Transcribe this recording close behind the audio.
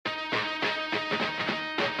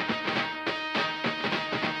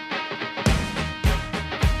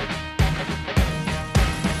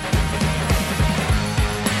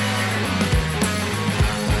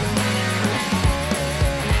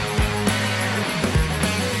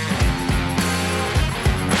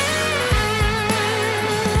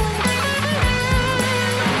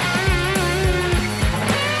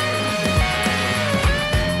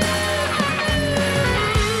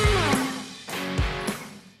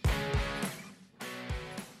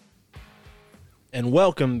And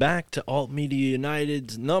welcome back to Alt Media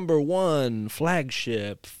United's #1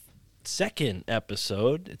 flagship second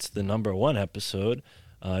episode. It's the #1 episode.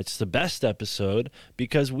 It's the best episode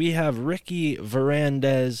because we have Ricky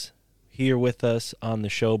Varandas here with us on the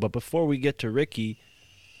show. But before we get to Ricky,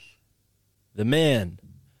 the man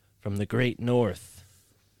from the great north,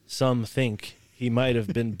 some think he might have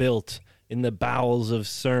been built in the bowels of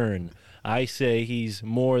CERN. I say he's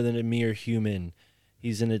more than a mere human.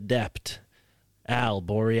 He's an adept. Al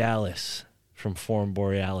Borealis from Forum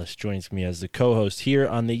Borealis joins me as the co-host here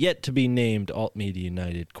on the yet-to-be-named Alt Media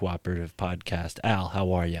United Cooperative Podcast. Al,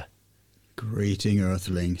 how are you? Greeting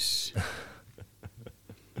Earthlings.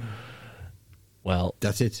 Well,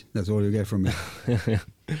 that's it. That's all you get from me.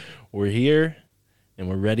 We're here, and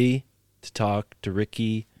we're ready to talk to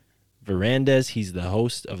Ricky Varandas. He's the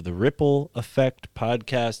host of the Ripple Effect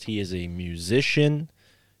podcast. He is a musician.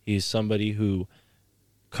 He's somebody who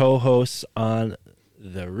co-hosts on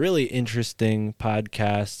the really interesting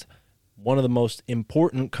podcast, one of the most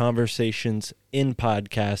important conversations in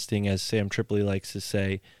podcasting, as Sam Tripoli likes to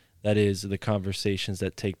say, that is the conversations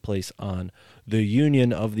that take place on the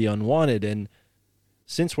Union of the Unwanted. And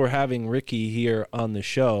since we're having Ricky here on the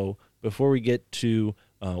show, before we get to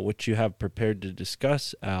what you have prepared to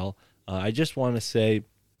discuss, Al, I just want to say,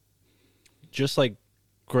 just like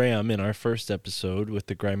Graham in our first episode with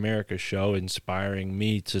the Grimerica show inspiring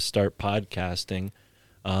me to start podcasting,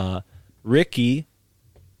 Ricky,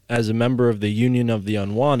 as a member of the Union of the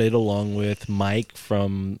Unwanted, along with Mike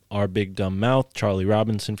from Our Big Dumb Mouth, Charlie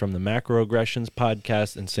Robinson from the Macroaggressions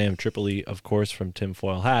podcast, and Sam Tripoli, of course, from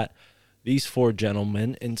Tinfoil Hat, these four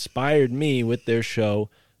gentlemen inspired me with their show,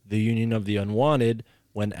 The Union of the Unwanted,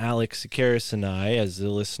 when Alex Sakaris and I, as the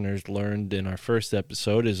listeners learned in our first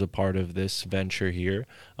episode, is a part of this venture here.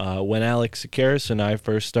 When Alex Sakaris and I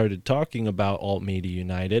first started talking about Alt Media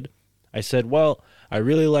United, I said, well, I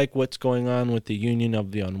really like what's going on with the Union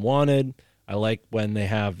of the Unwanted. I like when they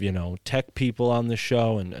have, tech people on the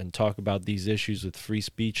show and talk about these issues with free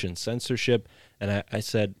speech and censorship. And I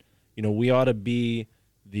said, we ought to be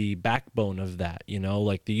the backbone of that,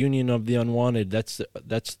 like the Union of the Unwanted. That's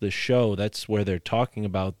the show. That's where they're talking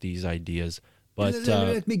about these ideas. But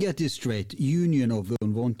let me get this straight. Union of the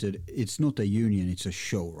Unwanted. It's not a union. It's a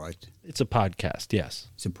show, right? It's a podcast. Yes.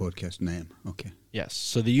 It's a podcast name. Okay. Yes.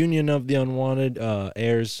 So the Union of the Unwanted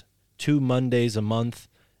airs 2 Mondays a month,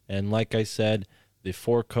 and like I said, the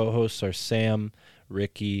 4 co-hosts are Sam,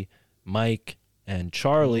 Ricky, Mike, and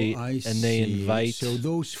Charlie, and they invite... So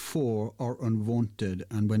those 4 are unwanted,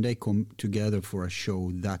 and when they come together for a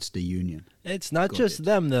show, that's the union. It's not just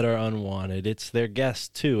them that are unwanted, it's their guests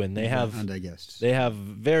too, and they have... And their guests. They have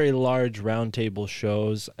very large roundtable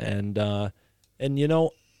shows, and I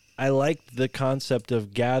liked the concept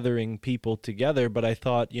of gathering people together, but I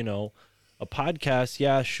thought, a podcast,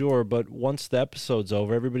 yeah, sure, but once the episode's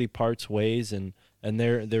over, everybody parts ways, and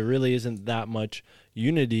there really isn't that much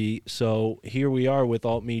unity. So here we are with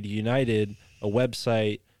Alt Media United, a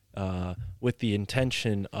website with the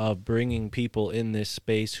intention of bringing people in this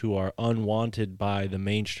space who are unwanted by the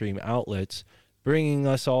mainstream outlets, bringing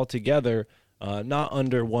us all together, not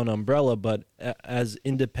under one umbrella, but as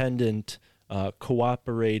independent,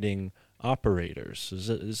 cooperating operators.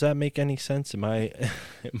 Does that make any sense? Am I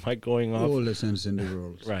going off? All the sense in the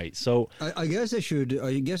world. Right. So I guess I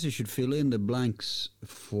should fill in the blanks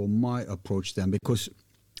for my approach then, because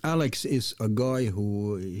Alex is a guy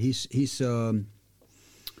who he's he's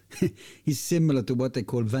similar to what they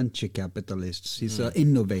call venture capitalists. He's an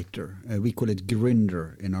innovator. We call it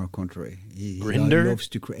grinder in our country. He loves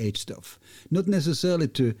to create stuff, not necessarily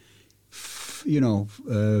to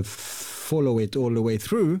follow it all the way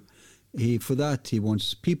through. For that, he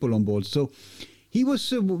wants people on board. So he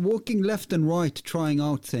was walking left and right, trying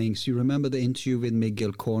out things. You remember the interview with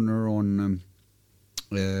Miguel Corner on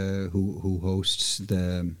who hosts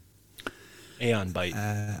the Aeon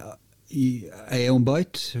Byte. Aeon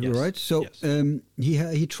Byte, yes. Right? So yes.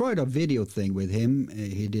 He tried a video thing with him.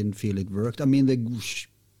 He didn't feel it worked. I mean, the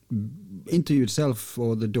interview itself,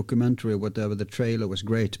 or the documentary or whatever, the trailer was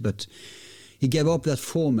great, but he gave up that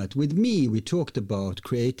format. With me, we talked about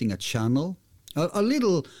creating a channel, a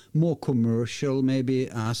little more commercial maybe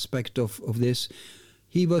aspect of this.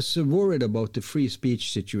 He was worried about the free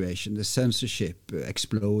speech situation, the censorship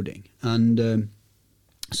exploding. And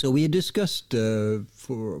so we discussed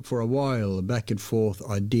for a while, back and forth,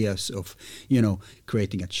 ideas of,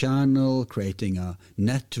 creating a channel, creating a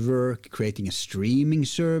network, creating a streaming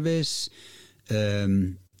service,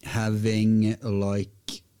 having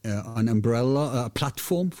an umbrella, a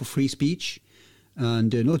platform for free speech,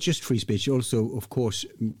 And not just free speech, also, of course,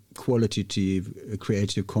 qualitative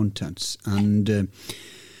creative contents. And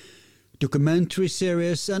documentary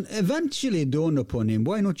series, and eventually it dawned upon him,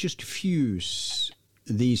 why not just fuse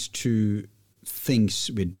these two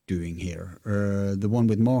things we're doing here, the one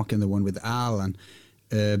with Mark and the one with Al, and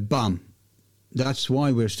bam, that's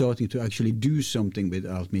why we're starting to actually do something with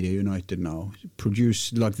Alt Media United now,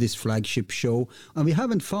 produce like this flagship show, and we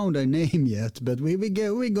haven't found a name yet, but we're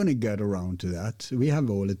going to get around to that. We have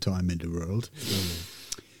all the time in the world.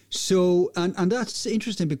 So, and that's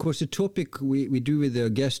interesting, because the topic we do with our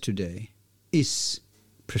guest today is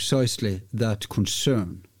precisely that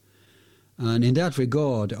concern. And in that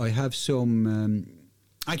regard, I have some...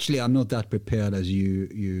 actually, I'm not that prepared as you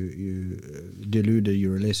deluded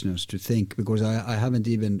your listeners to think, because I haven't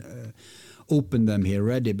even opened them here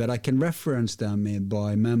ready, but I can reference them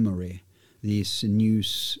by memory, these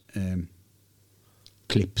news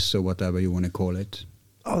clips or whatever you want to call it.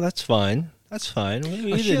 Oh, that's fine. That's fine.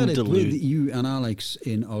 We I shared didn't it delude. with you and Alex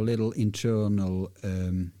in our little internal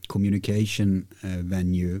communication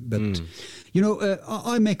venue. But,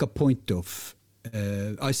 I make a point of...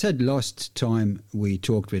 I said last time we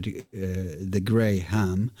talked with the Grey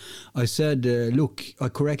Ham, I said, look, I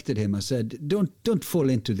corrected him. I said, don't fall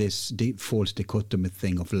into this false dichotomy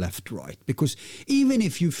thing of left-right, because even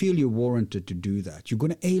if you feel you're warranted to do that, you're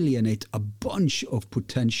going to alienate a bunch of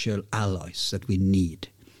potential allies that we need.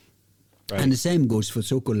 Right. And the same goes for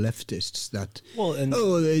so-called leftists that,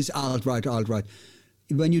 there's alt-right.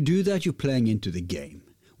 When you do that, you're playing into the game.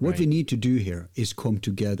 What we need to do here is come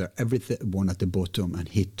together, everyone at the bottom, and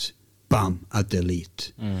hit, bam, at the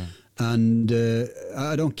elite. And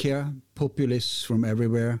I don't care, populists from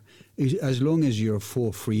everywhere, as long as you're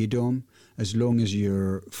for freedom, as long as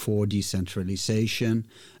you're for decentralization,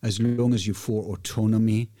 as long as you're for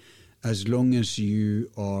autonomy, as long as you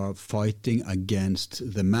are fighting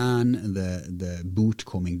against the man, the boot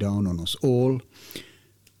coming down on us all,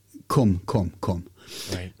 come.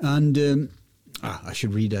 Right. And I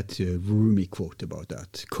should read that Rumi quote about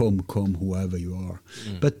that. Come, whoever you are.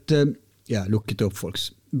 But look it up, folks.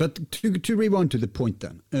 But to rewind to the point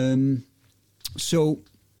then. So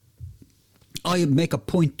I make a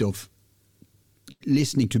point of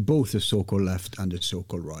listening to both the so-called left and the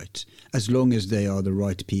so-called right, as long as they are the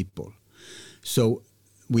right people. So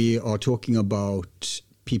we are talking about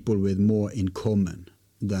people with more in common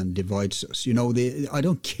than divides us. I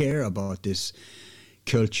don't care about this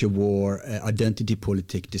culture war, identity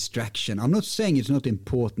politic distraction. I'm not saying it's not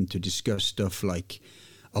important to discuss stuff like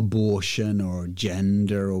abortion or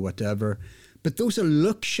gender or whatever, but those are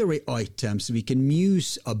luxury items we can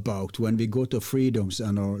muse about when we got our freedoms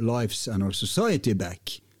and our lives and our society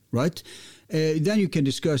back, right? Then you can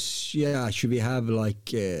discuss, should we have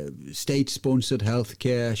like state-sponsored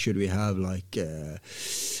healthcare? Should we have like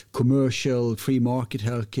commercial free market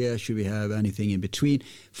healthcare? Should we have anything in between?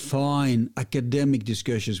 Fine, academic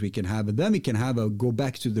discussions we can have, and then we can go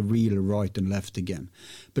back to the real right and left again.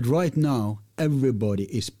 But right now, everybody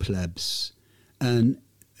is plebs, and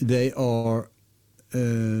they are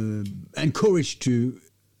encouraged to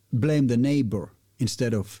blame the neighbor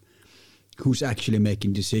instead of who's actually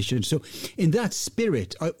making decisions. So in that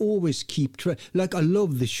spirit, I always keep track. Like, I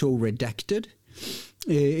love the show Redacted.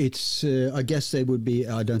 It's I guess they would be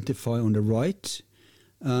identified on the right.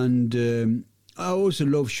 And I also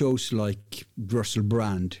love shows like Russell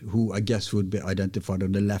Brand, who I guess would be identified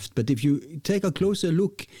on the left. But if you take a closer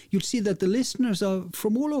look, you'll see that the listeners are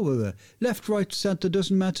from all over there. Left, right, center,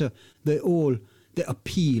 doesn't matter. They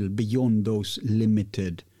appeal beyond those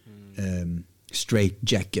limited straight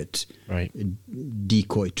jacket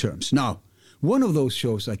decoy terms. Now, one of those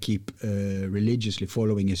shows I keep religiously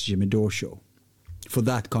following is Jimmy Dore Show for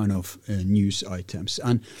that kind of news items.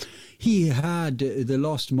 And he had the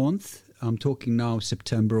last month, I'm talking now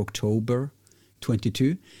September, October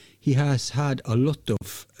 22, he has had a lot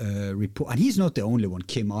of report, and he's not the only one.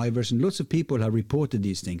 Kim Iverson, lots of people have reported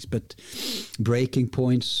these things, but Breaking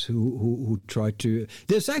Points who try to...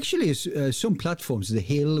 There's actually some platforms, The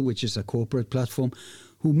Hill, which is a corporate platform,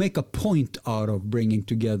 who make a point out of bringing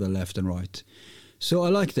together left and right. So I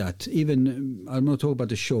like that. Even, I'm not talking about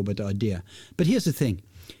the show, but the idea. But here's the thing.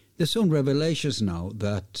 There's some revelations now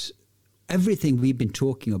that everything we've been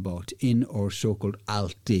talking about in our so-called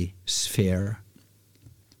Alti sphere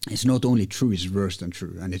is not only true, it's worse than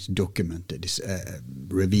true, and it's documented, it's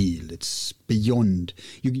revealed, it's beyond.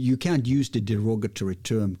 You can't use the derogatory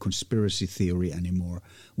term conspiracy theory anymore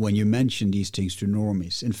when you mention these things to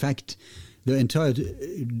normies. In fact, the entire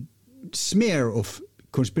smear of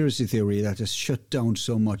conspiracy theory that has shut down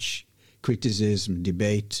so much criticism,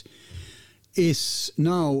 debate, is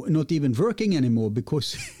now not even working anymore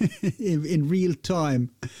because in real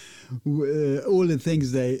time, all the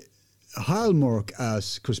things they hallmark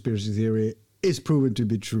as conspiracy theory is proven to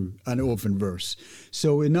be true and often worse.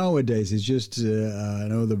 So nowadays it's just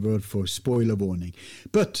another word for spoiler warning.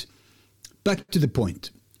 But back to the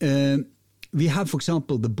point. We have, for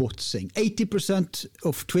example, the bots thing. 80%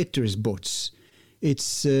 of Twitter is bots.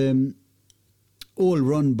 It's all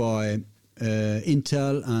run by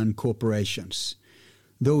Intel and corporations.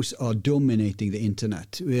 Those are dominating the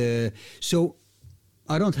internet. So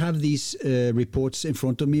I don't have these reports in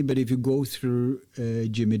front of me, but if you go through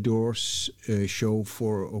Jimmy Dore's show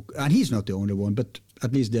and he's not the only one, but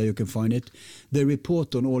at least there you can find it, they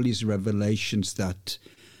report on all these revelations that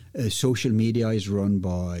social media is run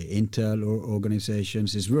by Intel or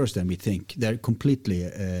organizations. Is worse than we think. They're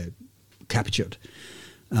completely captured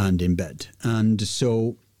and in bed. And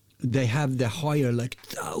so they hire like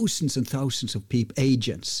thousands and thousands of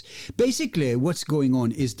agents. Basically, what's going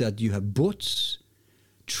on is that you have bots,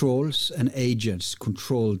 trolls, and agents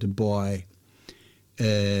controlled by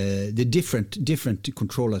the different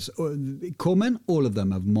controllers. Common, all of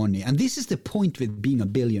them have money. And this is the point with being a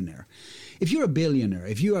billionaire. If you're a billionaire,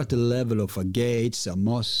 if you're at the level of a Gates, a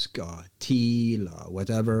Musk, a Thiel,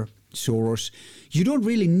 whatever, Soros, you don't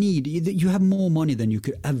really need, you have more money than you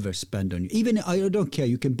could ever spend on you. Even, I don't care,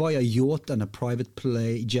 you can buy a yacht and a private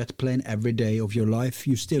jet plane every day of your life,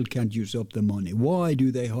 you still can't use up the money. Why do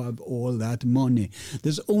they have all that money?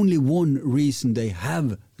 There's only one reason they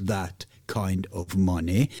have that kind of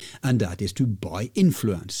money, and that is to buy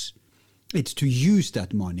influence. It's to use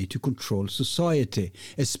that money to control society,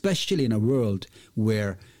 especially in a world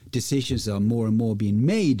where decisions are more and more being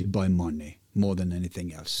made by money more than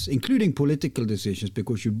anything else, including political decisions,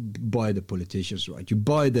 because you buy the politicians, right? You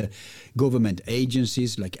buy the government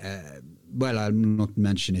agencies like, well, I'll not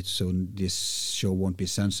mention it so this show won't be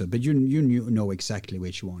censored, but you know exactly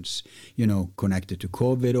which ones, connected to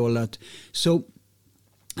COVID, all that. So,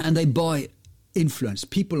 and they buy influence.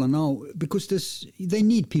 People are now, because they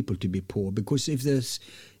need people to be poor, because if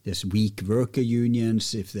there's weak worker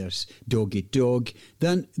unions, if there's dog eat dog,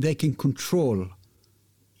 then they can control.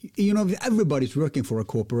 If everybody's working for a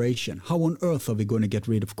corporation, how on earth are we going to get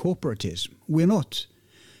rid of corporatism? We're not,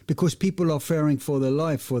 because people are fearing for their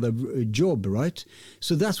life, for their job, right?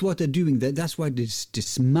 So that's what they're doing. That's why they're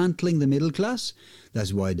dismantling the middle class.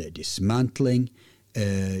 That's why they're dismantling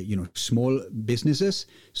small businesses,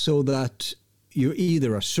 so that you're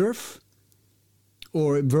either a serf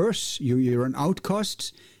or worse, you're an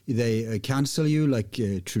outcast. They cancel you like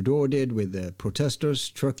Trudeau did with the protesters,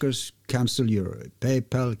 truckers, cancel your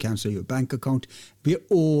PayPal, cancel your bank account.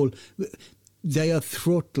 They are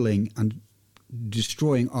throttling and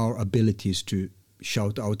destroying our abilities to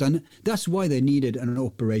shout out. And that's why they needed an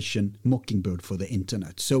Operation Mockingbird for the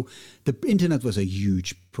internet. So the internet was a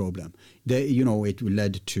huge problem. It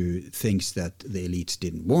led to things that the elites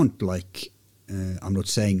didn't want, like I'm not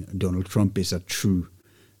saying Donald Trump is a true,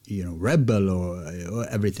 rebel or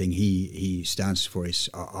everything he stands for is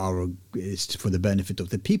for the benefit of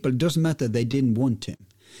the people. It doesn't matter. They didn't want him.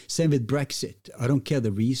 Same with Brexit. I don't care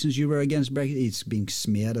the reasons you were against Brexit. It's being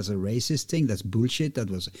smeared as a racist thing. That's bullshit. That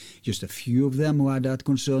was just a few of them who had that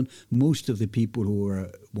concern. Most of the people who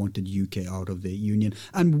wanted UK out of the union.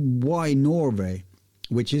 And why Norway,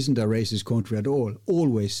 which isn't a racist country at all,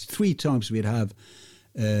 always 3 times we'd have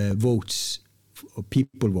votes, or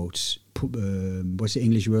people votes. What's the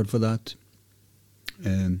English word for that?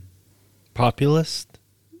 Populist?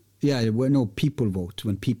 Yeah, people vote.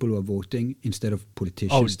 When people are voting instead of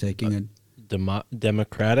politicians taking it.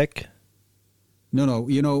 Democratic? No.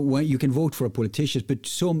 When you can vote for a politician, but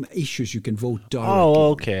some issues you can vote directly.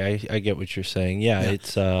 Oh, okay. I get what you're saying. Yeah.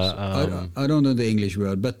 It's. I don't know the English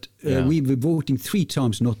word, but we were voting 3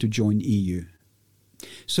 times not to join EU.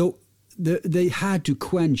 So they had to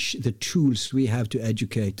quench the tools we have to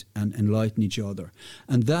educate and enlighten each other.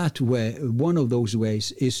 And that way, one of those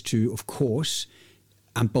ways is to, of course,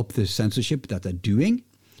 amp up the censorship that they're doing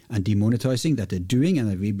and demonetizing that they're doing,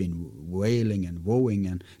 and that we've been wailing and woeing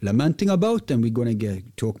and lamenting about, and we're going to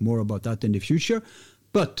talk more about that in the future.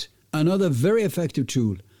 But another very effective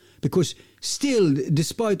tool, because still,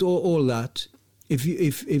 despite all that, if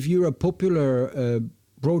you're a popular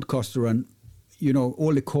broadcaster and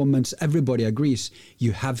all the comments, everybody agrees,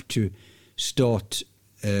 you have to start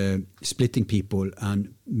splitting people,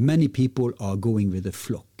 and many people are going with the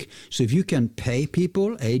flock. So if you can pay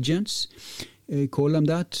people, agents, call them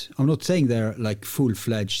that. I'm not saying they're like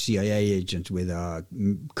full-fledged CIA agents with a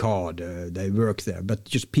card, they work there, but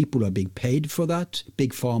just people are being paid for that.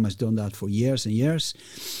 Big Pharma has done that for years and years.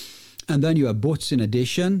 And then you have bots in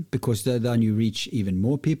addition, because then you reach even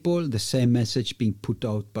more people, the same message being put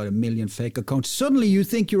out by a million fake accounts. Suddenly you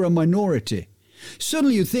think you're a minority.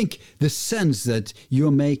 Suddenly you think the sense that you're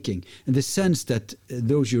making and the sense that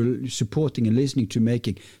those you're supporting and listening to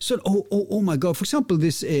making. So, oh my God, for example,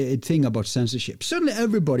 this thing about censorship. Suddenly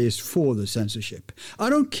everybody is for the censorship. I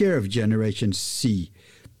don't care if Generation C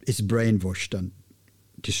is brainwashed and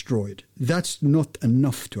destroyed. That's not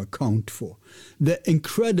enough to account for the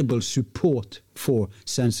incredible support for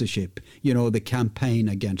censorship, the campaign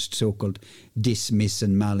against so-called dismiss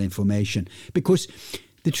and malinformation. Because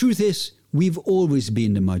the truth is, we've always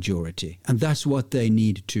been the majority, and that's what they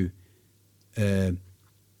need to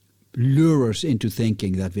lure us into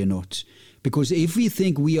thinking that we're not. Because if we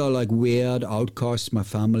think we are like weird outcasts, my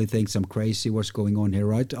family thinks I'm crazy, what's going on here,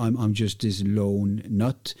 right? I'm just this lone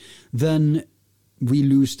nut, then we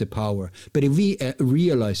lose the power. But if we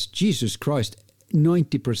realize, Jesus Christ,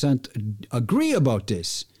 90% agree about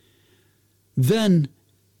this, then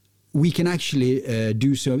we can actually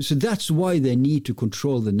do so. So that's why they need to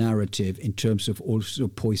control the narrative in terms of also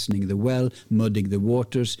poisoning the well, mudding the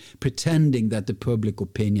waters, pretending that the public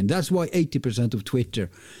opinion. That's why 80% of Twitter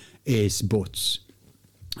is bots.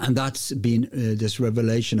 And that's been this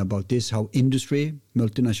revelation about this, how industry,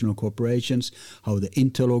 multinational corporations, how the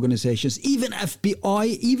intel organizations, even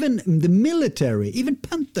FBI, even the military, even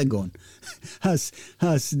Pentagon has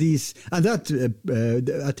these. And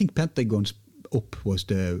that, I think Pentagon's up was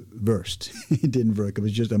the worst. It didn't work. It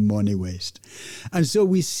was just a money waste. And so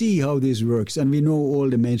we see how this works. And we know all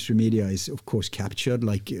the mainstream media is, of course, captured,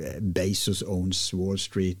 like Bezos owns Wall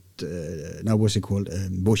Street. Now what's it called?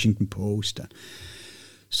 Washington Post.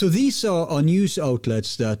 So these are news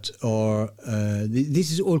outlets that are,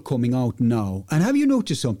 this is all coming out now. And have you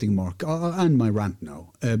noticed something, Mark? I'll end my rant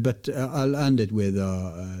now, but I'll end it with,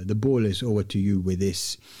 the ball is over to you with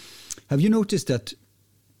this. Have you noticed that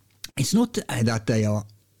it's not that they are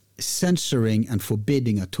censoring and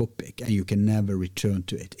forbidding a topic and you can never return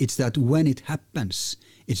to it. It's that when it happens,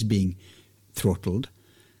 it's being throttled.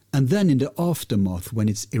 And then in the aftermath, when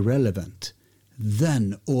it's irrelevant,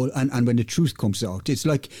 then and when the truth comes out, it's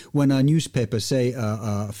like when a newspaper say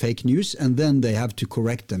fake news and then they have to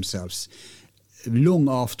correct themselves long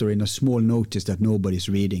after in a small notice that nobody's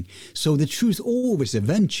reading. So the truth always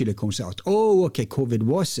eventually comes out. Oh, okay, COVID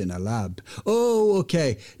was in a lab. Oh,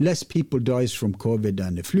 okay, less people dies from COVID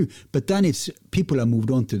than the flu. But then people are moved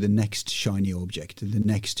on to the next shiny object, the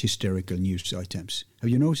next hysterical news items. Have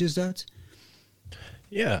you noticed that?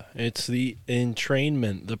 Yeah, it's the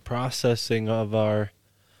entrainment, the processing of our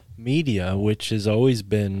media, which has always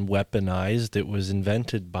been weaponized. It was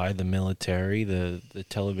invented by the military, the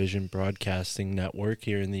television broadcasting network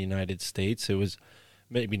here in the United States. It was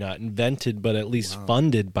maybe not invented, but at least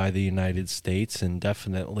funded by the United States, and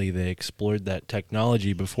definitely they explored that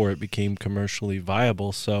technology before it became commercially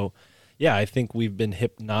viable. So, yeah, I think we've been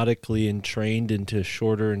hypnotically entrained into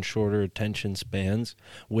shorter and shorter attention spans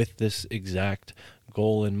with this exact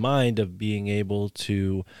goal in mind of being able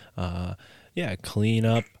to, clean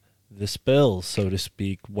up the spills, so to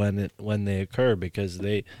speak, when they occur, because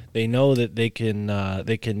they know that they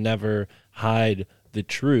can never hide the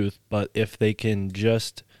truth, but if they can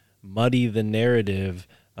just muddy the narrative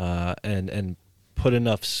and put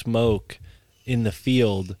enough smoke in the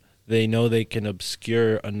field, they know they can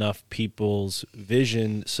obscure enough people's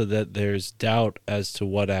vision so that there's doubt as to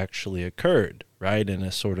what actually occurred, right? In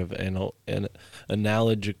a sort of an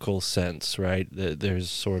analogical sense, right? There's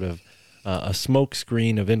sort of a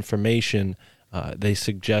smokescreen of information. They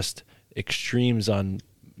suggest extremes on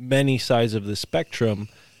many sides of the spectrum,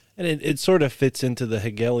 and it sort of fits into the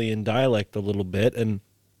Hegelian dialect a little bit. And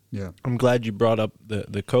yeah, I'm glad you brought up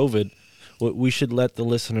the COVID. We should let the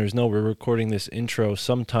listeners know we're recording this intro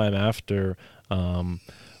sometime after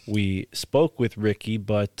we spoke with Ricky,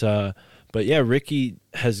 but yeah, Ricky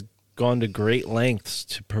has gone to great lengths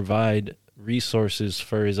to provide resources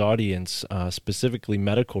for his audience, specifically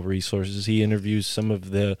medical resources. He interviews some of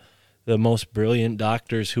the most brilliant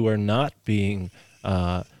doctors who are not being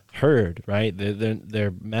heard, right? Their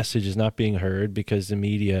message is not being heard because the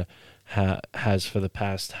media has for the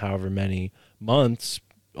past however many months,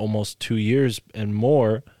 almost 2 years and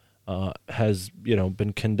more, has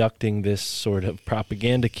been conducting this sort of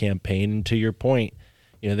propaganda campaign. And to your point,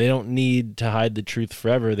 they don't need to hide the truth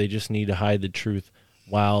forever. They just need to hide the truth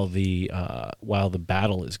while the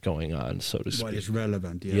battle is going on, so to speak. While it's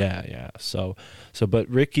relevant, yeah. Yeah. So, but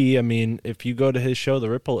Ricky, I mean, if you go to his show, the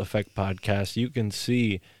Ripple Effect podcast, you can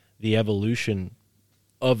see the evolution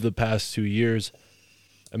of the past 2 years.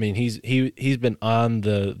 I mean, he's been on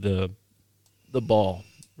the ball,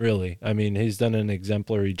 really. I mean, he's done an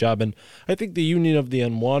exemplary job. And I think the Union of the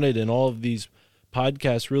Unwanted and all of these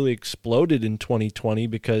podcasts really exploded in 2020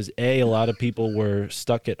 because, A, a lot of people were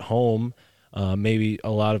stuck at home. Maybe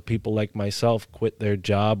a lot of people like myself quit their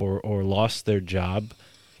job or lost their job.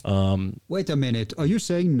 Wait a minute. Are you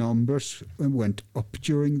saying numbers went up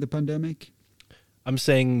during the pandemic? I'm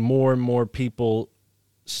saying more and more people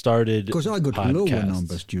started Because I got podcasts. lower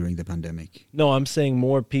numbers during the pandemic. No, I'm saying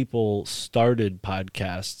more people started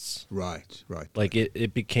podcasts. Right. Like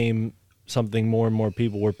it became something more and more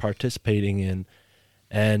people were participating in.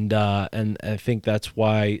 And I think that's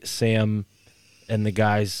why Sam and the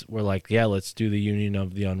guys were like, yeah, let's do the Union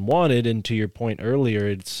of the Unwanted. And to your point earlier,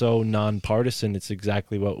 it's so nonpartisan. It's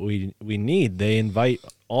exactly what we need. They invite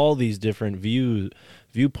all these different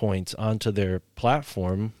viewpoints onto their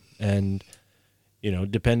platform. And, you know,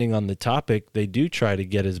 depending on the topic, they do try to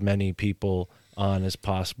get as many people on as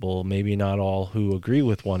possible. Maybe not all who agree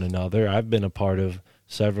with one another. I've been a part of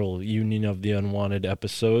several Union of the Unwanted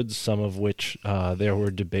episodes, some of which there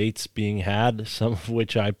were debates being had, some of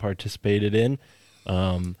which I participated in.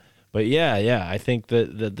 But yeah, I think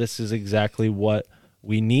that this is exactly what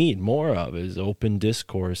we need more of, is open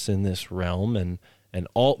discourse in this realm. And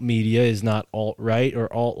alt media is not alt-right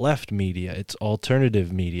or alt-left media. It's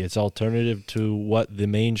alternative media. It's alternative to what the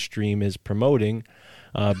mainstream is promoting.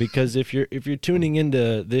 Because if you're tuning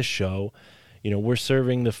into this show, you know, we're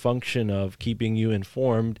serving the function of keeping you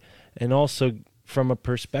informed, and also from a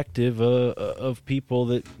perspective of people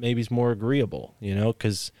that maybe is more agreeable, you know,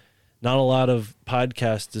 because not a lot of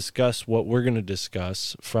podcasts discuss what we're going to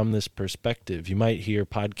discuss from this perspective. You might hear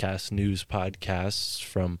news podcasts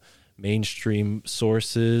from mainstream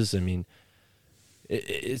sources. I mean,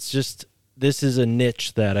 it's just, this is a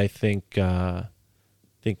niche that I think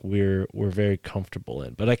we're very comfortable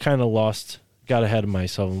in. But I kind of got ahead of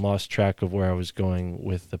myself and lost track of where I was going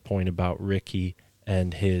with the point about Ricky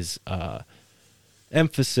and his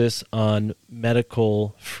emphasis on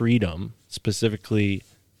medical freedom, specifically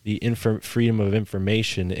the freedom of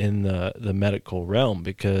information in the medical realm,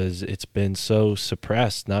 because it's been so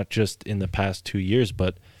suppressed, not just in the past 2 years,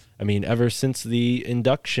 but I mean, ever since the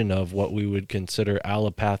induction of what we would consider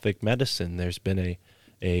allopathic medicine, there's been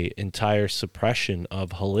a entire suppression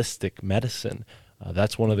of holistic medicine.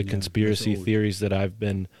 That's one of the conspiracy theories that I've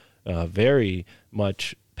been very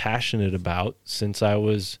much passionate about since I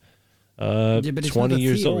was 20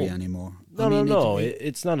 years old. Anymore. No.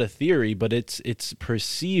 It's not a theory, but it's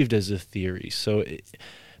perceived as a theory. So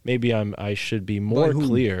maybe I should be more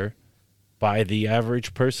clear by the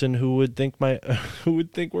average person who would think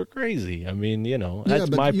we're crazy. I mean, you know, that's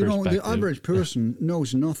my perspective. Know, the average person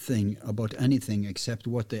knows nothing about anything except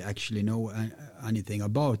what they actually know anything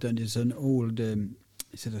about. And it's an old,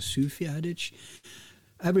 is it a Sufi adage?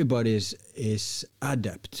 Everybody is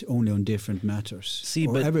adept only on different matters.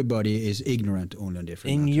 But everybody is ignorant only on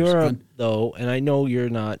different matters. In Europe, though, and I know you're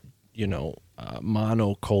not, you know,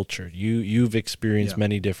 monocultured. You've experienced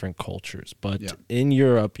many different cultures, but in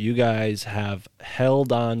Europe, you guys have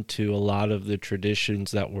held on to a lot of the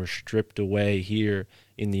traditions that were stripped away here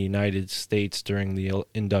in the United States during the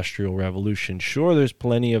Industrial Revolution. Sure, there's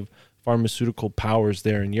plenty of pharmaceutical powers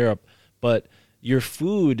there in Europe, but your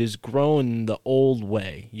food is grown the old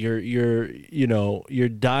way. Your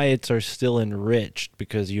diets are still enriched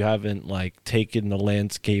because you haven't like taken the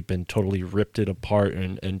landscape and totally ripped it apart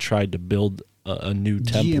and tried to build a new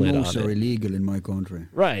template on it. GMOs are illegal in my country.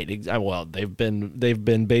 Right. Well, they've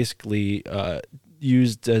been basically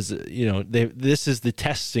used as, you know, this is the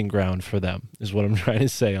testing ground for them, is what I'm trying to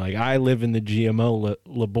say. Like, I live in the GMO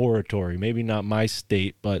laboratory, maybe not my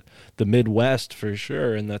state, but the Midwest for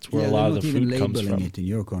sure, and that's where a lot of the food comes from. It in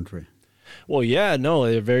your country. Well, yeah, no,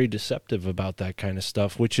 they're very deceptive about that kind of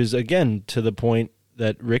stuff, which is, again, to the point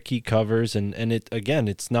that Ricky covers, and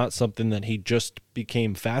it's not something that he just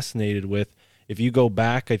became fascinated with. If you go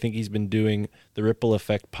back, I think he's been doing the Ripple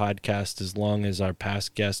Effect podcast as long as our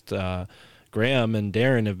past guest, Graham and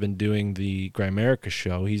Darren, have been doing the Grimerica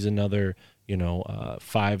show. He's another,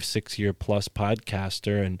 5-6 year plus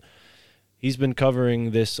podcaster, and he's been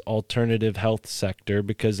covering this alternative health sector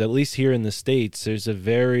because, at least here in the States, there's a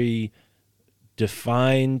very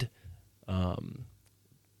defined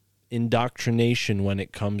indoctrination when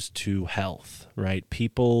it comes to health, right?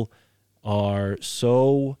 People are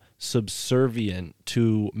so subservient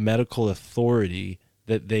to medical authority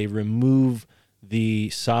that they remove the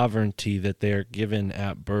sovereignty that they're given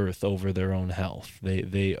at birth over their own health.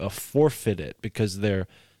 They forfeit it because they're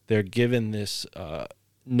given this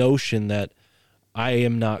notion that I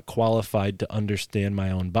am not qualified to understand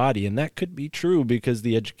my own body. And that could be true because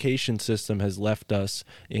the education system has left us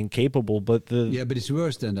incapable. But but it's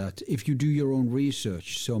worse than that. If you do your own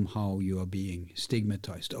research, somehow you are being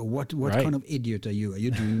stigmatized. Or what Right. kind of idiot are you? Are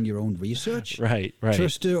you doing your own research? Right.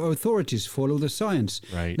 Trust the authorities, follow the science.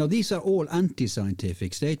 Right. Now, these are all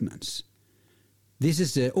anti-scientific statements. This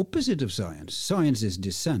is the opposite of science. Science is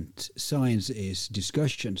dissent. Science is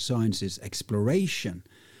discussion. Science is exploration.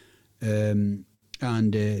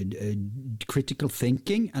 And critical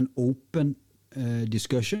thinking and open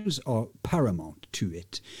discussions are paramount to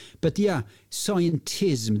it. But yeah,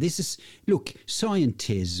 scientism,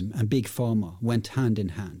 scientism and Big Pharma went hand in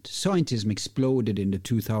hand. Scientism exploded in the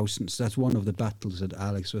 2000s. That's one of the battles that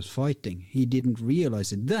Alex was fighting. He didn't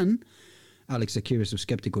realize it then. Alex Akirius of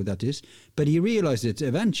Skeptico, that is. But he realized it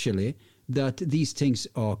eventually that these things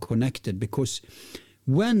are connected, because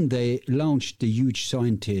when they launched the huge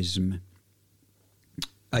scientism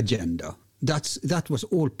agenda, that was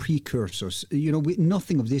all precursors.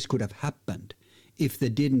 Nothing of this could have happened if they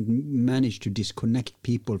didn't manage to disconnect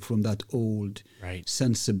people from that old, Right.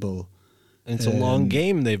 sensible. And it's a long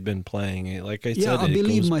game they've been playing. Like I said, I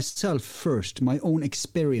believe goes... myself first, my own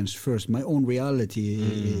experience first, my own reality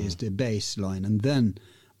is the baseline, and then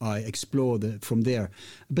I explore from there.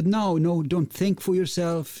 But now, no, don't think for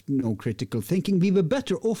yourself, no critical thinking. We were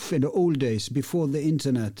better off in the old days before the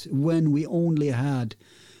internet, when we only had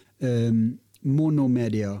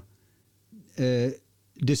monomedia.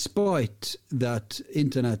 Despite that,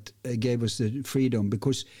 internet gave us the freedom,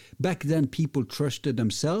 because back then people trusted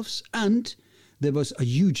themselves, and there was a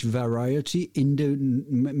huge variety in the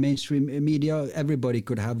mainstream media. Everybody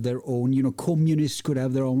could have their own, communists could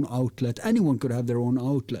have their own outlet, anyone could have their own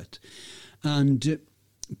outlet. And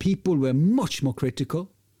people were much more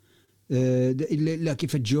critical. Like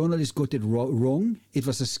if a journalist got it wrong, it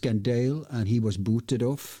was a scandal and he was booted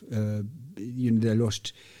off. They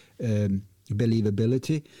lost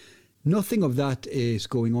believability. Nothing of that is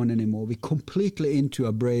going on anymore. We're completely into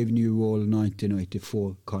a Brave New World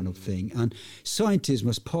 1984 kind of thing. And scientism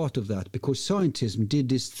was part of that, because scientism did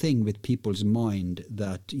this thing with people's mind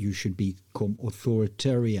that you should become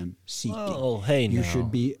authoritarian seeking. Well, hey, you now,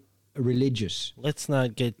 should be religious. let's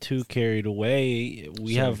not get too carried away.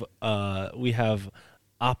 We have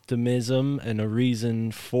optimism and a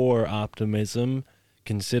reason for optimism,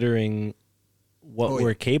 considering what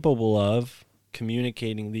we're capable of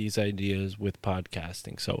communicating these ideas with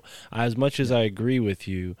podcasting. So as much as I agree with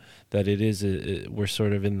you that it is we're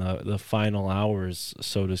sort of in the final hours,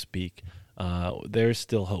 so to speak, there's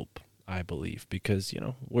still hope, I believe, because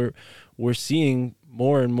we're seeing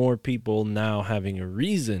more and more people now having a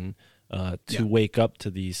reason to wake up to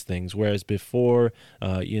these things, whereas before,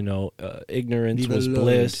 ignorance was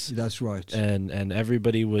bliss. That's right. And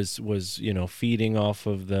everybody was feeding off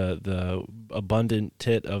of the abundant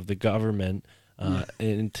tit of the government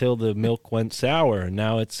until the milk went sour. And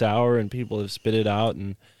now it's sour, and people have spit it out,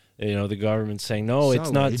 and the government's saying, no, sour.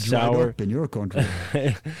 It's not sour. Up in your country.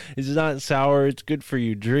 It's not sour. It's good for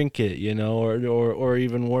you. Drink it, or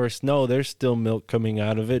even worse. No, there's still milk coming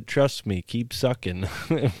out of it. Trust me. Keep sucking.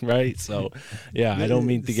 Right? So, yeah, I don't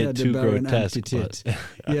mean to get too grotesque. But,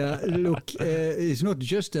 look, it's not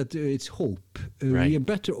just that it's hope. Right. We are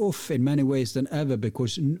better off in many ways than ever,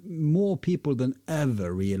 because more people than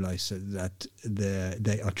ever realize that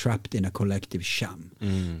they are trapped in a collective sham.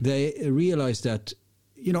 They realize that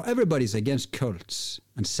everybody's against cults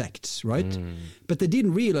and sects, right? But they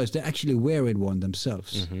didn't realize they actually were in one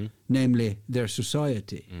themselves. Namely, their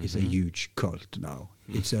society is a huge cult now.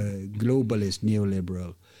 It's a globalist,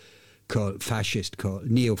 neoliberal cult, fascist cult,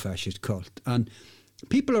 neo-fascist cult. And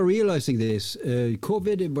people are realizing this.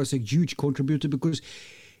 COVID was a huge contributor, because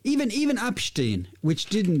even Epstein, which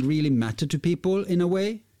didn't really matter to people in a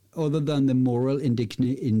way, other than the moral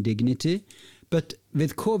indignity, but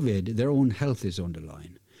with COVID, their own health is on the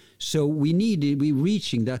line. So we're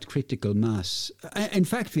reaching that critical mass. In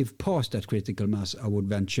fact, we've passed that critical mass, I would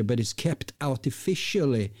venture, but it's kept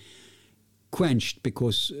artificially quenched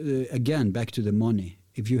because, again, back to the money.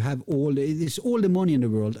 If you have it's all the money in the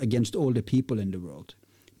world against all the people in the world.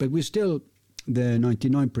 But we're still the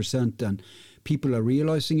 99%, and people are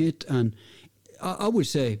realizing it. And I would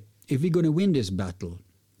say, if we're going to win this battle,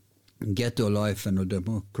 get our life and our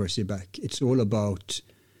democracy back, it's all about,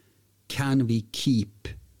 can we keep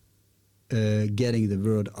getting the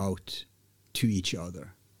word out to each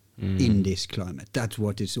other in this climate? That's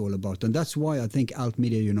what it's all about. And that's why I think Alt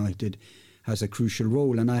Media United has a crucial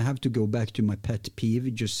role. And I have to go back to my pet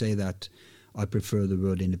peeve, just say that I prefer the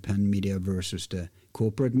word independent media versus the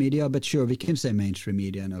corporate media. But sure, we can say mainstream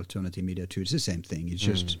media and alternative media too. It's the same thing. It's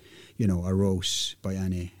just, arose by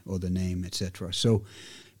any other name, etc. So,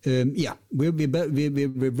 we're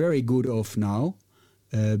very good off now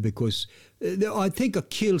because I think a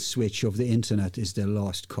kill switch of the internet is the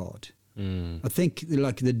last card. I think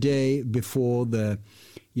like the day before the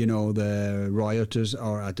rioters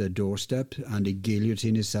are at the doorstep and the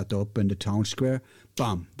guillotine is set up in the town square,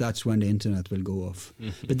 bam, that's when the internet will go off.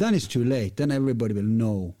 But then it's too late. Then everybody will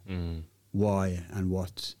know why and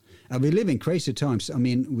what. And we live in crazy times. I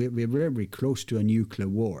mean, we're very close to a nuclear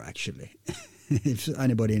war, actually, if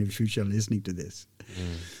anybody in the future listening to this.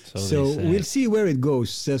 So we'll see where it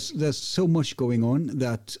goes. There's so much going on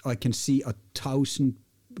that I can see 1,000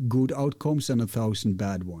 good outcomes and 1,000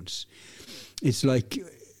 bad ones. It's like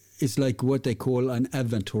what they call an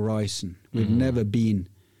event horizon. We've never been,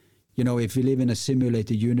 if we live in a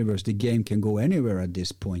simulated universe, the game can go anywhere at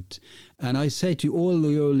this point. And I say to all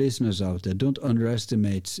your listeners out there, don't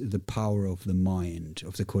underestimate the power of the mind,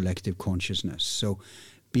 of the collective consciousness. So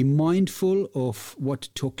be mindful of what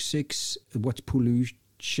toxics, what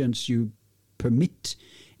pollutions you permit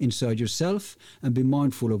inside yourself, and be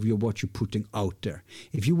mindful of what you're putting out there.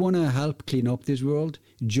 If you want to help clean up this world,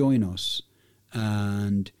 join us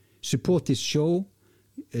and support this show.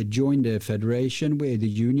 Join the federation, the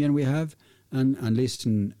union we have, and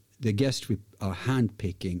listen. The guests we are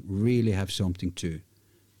handpicking really have something to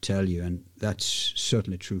tell you, and that's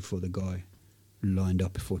certainly true for the guy lined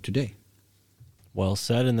up for today. Well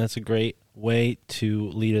said, and that's a great way to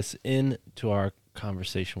lead us into our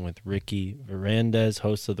conversation with Ricky Varandas,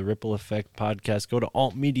 host of the Ripple Effect podcast. Go to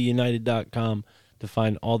altmediaunited.com to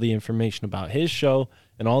find all the information about his show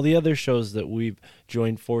and all the other shows that we've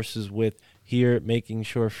joined forces with here, making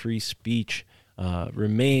sure free speech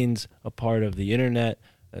remains a part of the internet,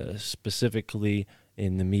 specifically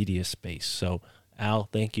in the media space. So, Al,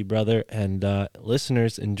 thank you, brother. And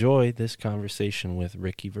listeners, enjoy this conversation with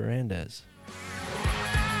Ricky Varandas.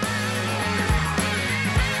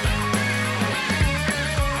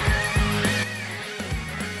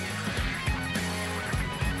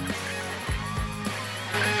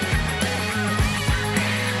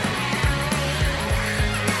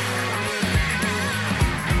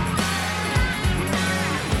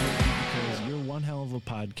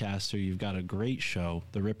 Podcaster, you've got a great show,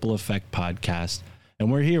 the Ripple Effect podcast,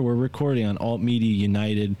 and we're recording on Alt Media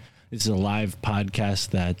United. This is a live podcast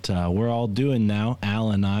that we're all doing now,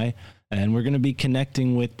 Al and I, and we're going to be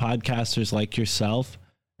connecting with podcasters like yourself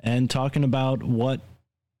and talking about what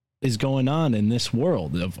is going on in this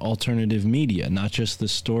world of alternative media, not just the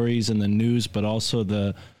stories and the news, but also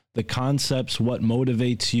the concepts, what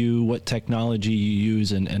motivates you, what technology you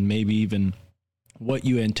use, and maybe even what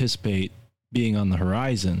you anticipate being on the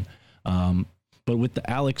horizon. But with the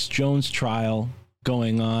Alex Jones trial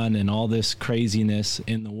going on and all this craziness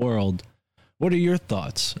in the world, what are your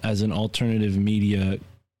thoughts as an alternative media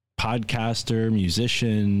podcaster,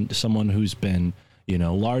 musician, someone who's been,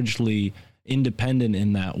 largely independent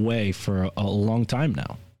in that way for a long time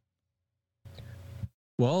now?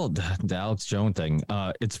 Well, the Alex Jones thing,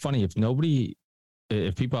 it's funny,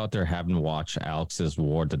 if people out there haven't watched Alex's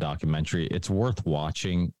War, the documentary, it's worth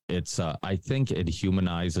watching. It's I think it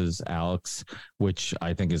humanizes Alex, which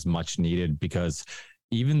I think is much needed, because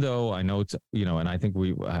even though I know it's, and I think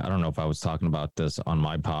I don't know if I was talking about this on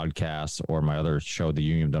my podcast or my other show, The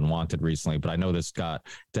Union of Unwanted, recently, but I know the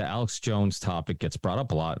Alex Jones topic gets brought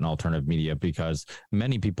up a lot in alternative media because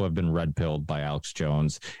many people have been red pilled by Alex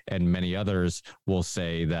Jones, and many others will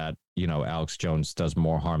say that, Alex Jones does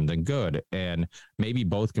more harm than good. And maybe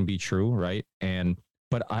both can be true, right?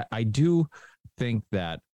 But I do think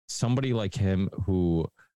that somebody like him who,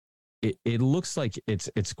 it looks like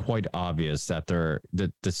it's quite obvious that they're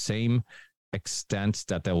the same extent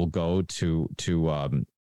that they will go to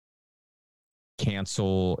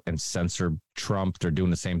cancel and censor Trump. They're doing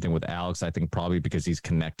the same thing with Alex, I think, probably because he's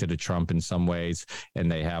connected to Trump in some ways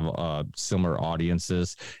and they have similar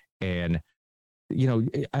audiences. And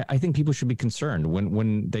I think people should be concerned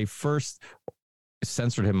when they first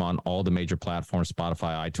censored him on all the major platforms,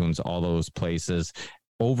 Spotify, iTunes, all those places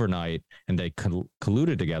overnight, and they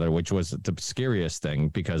colluded together, which was the scariest thing,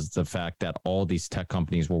 because the fact that all these tech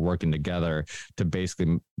companies were working together to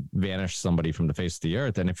basically vanish somebody from the face of the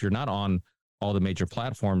earth. And if you're not on all the major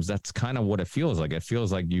platforms, that's kind of what it feels like. It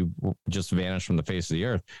feels like you just vanished from the face of the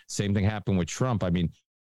earth. Same thing happened with Trump. I mean,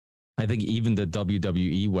 I think even the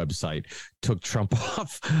WWE website took Trump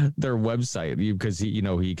off their website because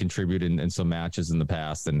he contributed in some matches in the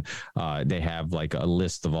past, and they have like a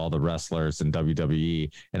list of all the wrestlers in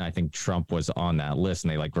WWE, and I think Trump was on that list,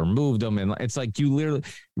 and they like removed him, and it's like you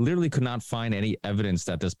literally could not find any evidence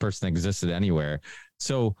that this person existed anywhere.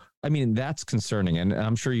 So, I mean, that's concerning. And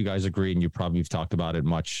I'm sure you guys agree, and you probably have talked about it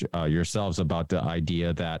much yourselves about the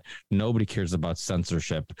idea that nobody cares about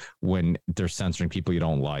censorship when they're censoring people you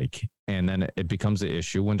don't like. And then it becomes an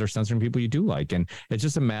issue when they're censoring people you do like. And it's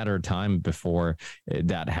just a matter of time before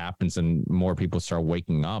that happens and more people start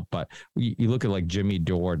waking up. But you look at like Jimmy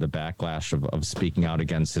Dore, the backlash of speaking out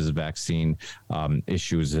against his vaccine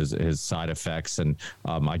issues, his side effects. And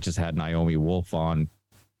I just had Naomi Wolf on,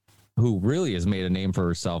 who really has made a name for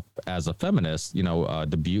herself as a feminist.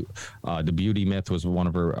 The Beauty Myth was one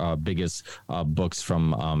of her biggest books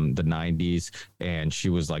from the 90s, and she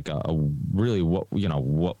was like a really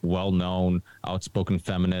well-known, outspoken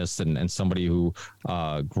feminist and somebody who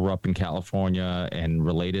grew up in California and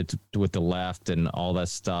related with the left and all that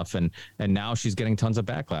stuff. And now she's getting tons of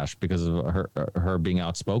backlash because of her being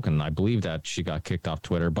outspoken. I believe that she got kicked off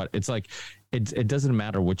Twitter, but it's like, it doesn't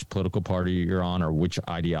matter which political party you're on or which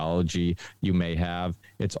ideology you may have.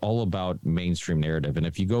 It's all about mainstream narrative. And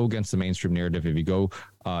if you go against the mainstream narrative, if you go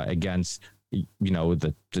against,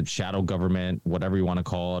 the shadow government, whatever you want to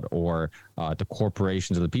call it, or the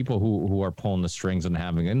corporations or the people who are pulling the strings and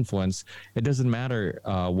having influence, it doesn't matter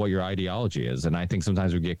what your ideology is. And I think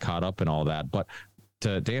sometimes we get caught up in all that. But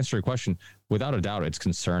to answer your question, without a doubt, it's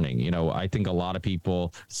concerning. I think a lot of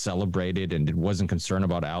people celebrated and wasn't concerned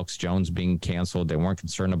about Alex Jones being canceled. They weren't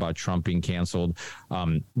concerned about Trump being canceled.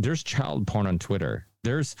 There's child porn on Twitter.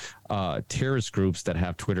 There's terrorist groups that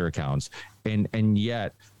have Twitter accounts. And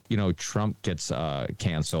yet, Trump gets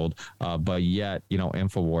canceled, but yet,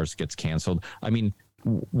 InfoWars gets canceled. I mean,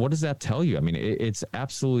 what does that tell you? I mean, it's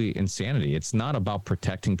absolutely insanity. It's not about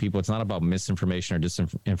protecting people. It's not about misinformation or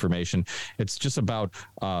disinformation. It's just about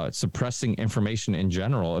suppressing information in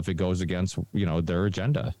general if it goes against, their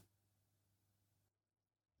agenda.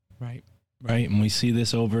 Right. And we see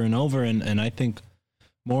this over and over. And I think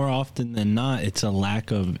more often than not, it's a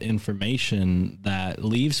lack of information that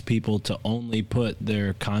leaves people to only put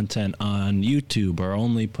their content on YouTube or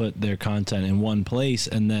only put their content in one place.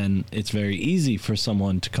 And then it's very easy for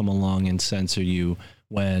someone to come along and censor you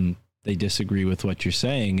when they disagree with what you're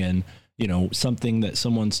saying. And, something that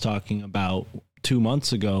someone's talking about 2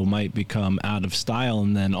 months ago might become out of style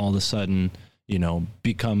and then all of a sudden,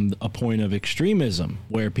 become a point of extremism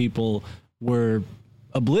where people were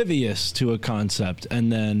oblivious to a concept,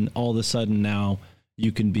 and then all of a sudden now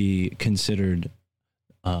you can be considered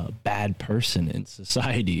a bad person in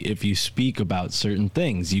society if you speak about certain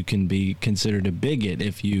things. You can be considered a bigot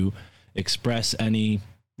if you express any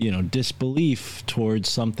disbelief towards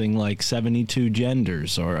something like 72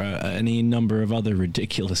 genders or any number of other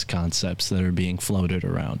ridiculous concepts that are being floated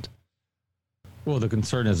around. Well, the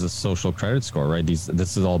concern is the social credit score, right?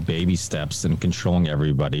 This is all baby steps in controlling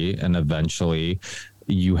everybody, and eventually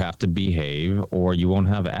you have to behave or you won't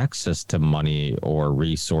have access to money or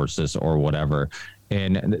resources or whatever.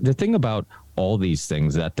 And the thing about all these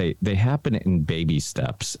things that they happen in baby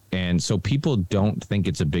steps. And so people don't think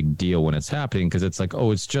it's a big deal when it's happening because it's like,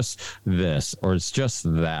 oh, it's just this or it's just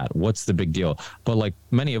that. What's the big deal? But like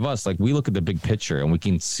many of us, like we look at the big picture and we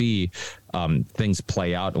can see things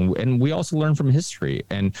play out. And we also learn from history.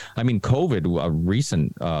 And I mean, COVID, a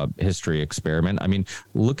recent history experiment. I mean,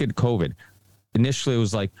 look at COVID. Initially, it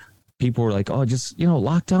was like, people were like, oh, just,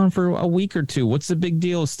 lock down for a week or two. What's the big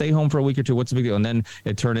deal? Stay home for a week or two. What's the big deal? And then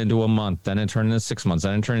it turned into a month. Then it turned into 6 months.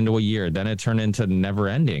 Then it turned into a year. Then it turned into never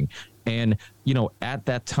ending. And, at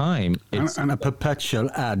that time, it's and a perpetual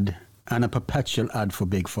ad for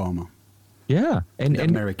Big Pharma. Yeah. And the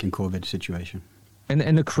American COVID situation.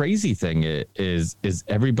 And the crazy thing is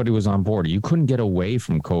everybody was on board. You couldn't get away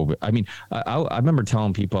from COVID. I mean, I remember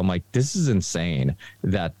telling people, I'm like, this is insane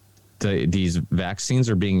that these vaccines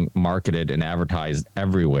are being marketed and advertised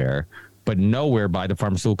everywhere, but nowhere by the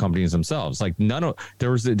pharmaceutical companies themselves. Like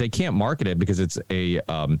they can't market it because it's a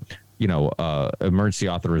emergency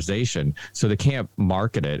authorization, so they can't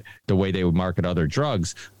market it the way they would market other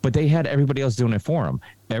drugs. But they had everybody else doing it for them.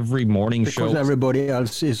 Every morning show. Because everybody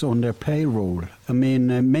else is on their payroll. I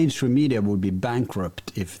mean, mainstream media would be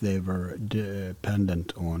bankrupt if they were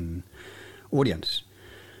dependent on audience.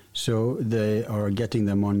 So they are getting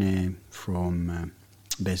the money from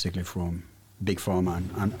basically from Big Pharma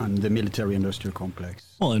and the military industrial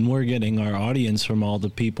complex. Well, and we're getting our audience from all the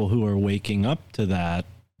people who are waking up to that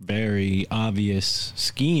very obvious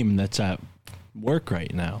scheme that's at work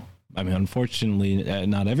right now. I mean, unfortunately,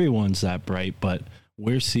 not everyone's that bright, but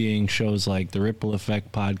we're seeing shows like the Ripple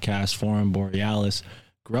Effect podcast, Forum Borealis,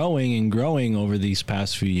 growing and growing over these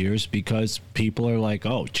past few years because people are like,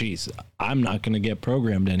 oh, geez, I'm not going to get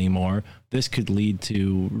programmed anymore. This could lead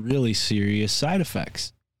to really serious side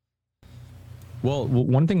effects. Well,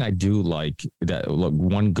 one thing I do like that, look,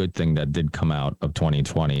 one good thing that did come out of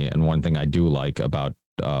 2020, and one thing I do like about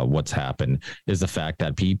what's happened is the fact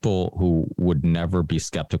that people who would never be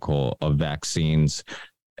skeptical of vaccines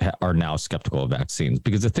are now skeptical of vaccines.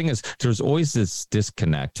 Because the thing is, there's always this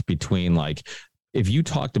disconnect between, like, if you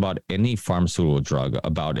talked about any pharmaceutical drug,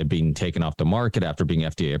 about it being taken off the market after being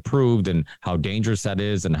FDA approved and how dangerous that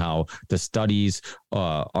is, and how the studies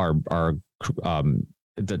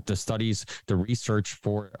the studies, the research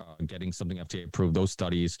for getting something FDA approved, those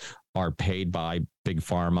studies are paid by Big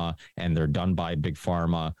Pharma, and they're done by Big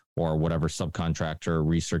Pharma or whatever subcontractor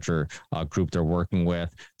researcher group they're working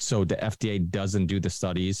with. So the FDA doesn't do the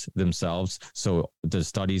studies themselves. So the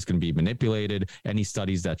studies can be manipulated. Any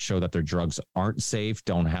studies that show that their drugs aren't safe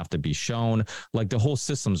don't have to be shown. Like, the whole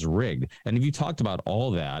system's rigged. And if you talked about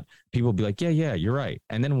all that, people will be like, yeah, you're right.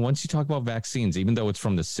 And then once you talk about vaccines, even though it's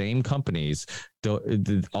from the same companies,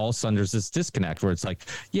 all of a sudden there's this disconnect where it's like,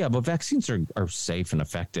 yeah, but vaccines are safe and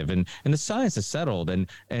effective, and the science is settled,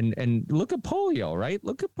 and look at polio, right?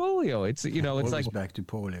 Look at polio. It's, you know, it's like back to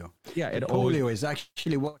polio. Yeah, polio is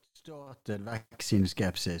actually what started vaccine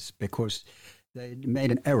skepsis, because they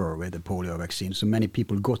made an error with the polio vaccine. So many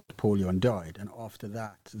people got polio and died, and after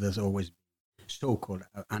that, there's always so-called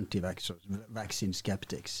anti-vaxxers, vaccine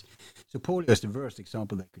skeptics. So polio is the worst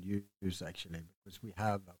example they could use, actually, because we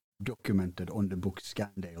have documented on the book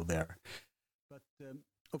scandal there. But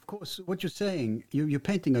of course, what you're saying, you're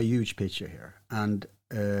painting a huge picture here, and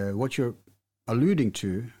what you're alluding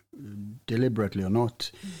to, deliberately or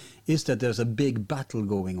not, is that there's a big battle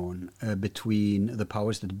going on between the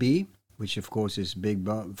powers that be, which of course is big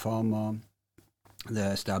pharma,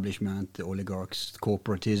 the establishment, the oligarchs,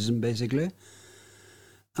 corporatism basically,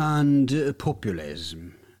 and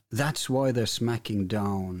populism. That's why they're smacking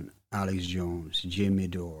down Alex Jones, Jimmy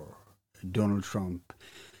Dore, Donald Trump.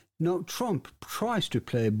 No, Trump tries to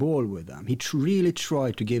play ball with them. He really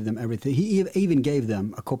tried to give them everything. He even gave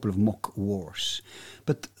them a couple of mock wars.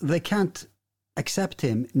 But they can't accept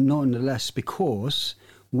him nonetheless, because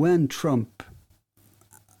when Trump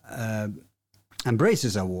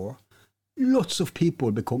embraces a war, lots of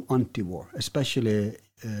people become anti-war, especially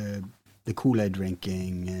the Kool-Aid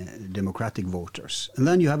drinking Democratic voters. And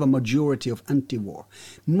then you have a majority of anti-war.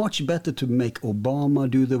 Much better to make Obama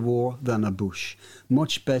do the war than a Bush.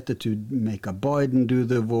 Much better to make a Biden do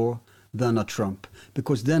the war than a Trump,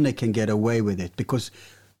 because then they can get away with it. Because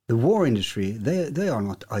the war industry, they are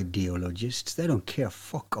not ideologists. They don't care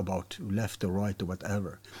fuck about left or right or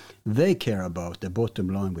whatever. They care about the bottom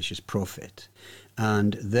line, which is profit.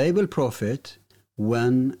 And they will profit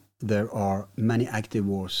when there are many active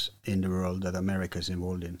wars in the world that America is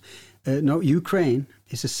involved in. No, Ukraine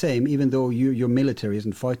is the same, even though your military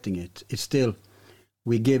isn't fighting it. It's still,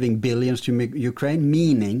 we're giving billions to Ukraine,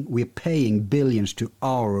 meaning we're paying billions to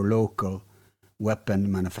our local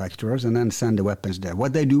weapon manufacturers, and then send the weapons there.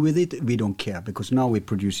 What they do with it, we don't care, because now we're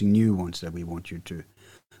producing new ones that we want you to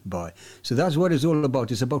buy. So that's what it's all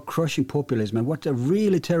about. It's about crushing populism. And what they're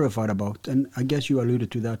really terrified about, and I guess you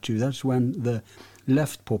alluded to that too, that's when the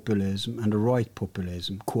left populism and the right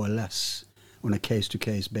populism coalesce on a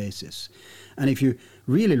case-to-case basis. And if you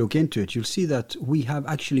really look into it, you'll see that we have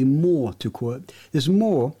actually more there's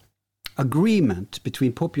more agreement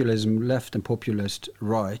between populism left and populist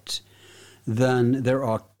right than there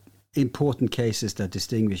are important cases that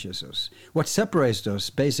distinguishes us. What separates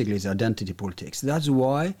us basically is identity politics. That's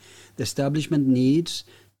why the establishment needs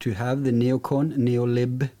to have the neocon,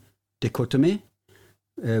 neolib dichotomy,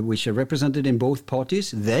 which are represented in both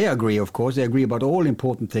parties. They agree, of course, they agree about all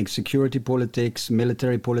important things: security politics,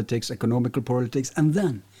 military politics, economical politics, and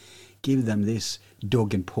then give them this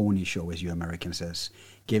dog and pony show, as you American says.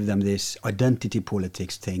 Give them this identity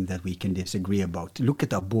politics thing that we can disagree about. Look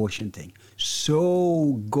at the abortion thing.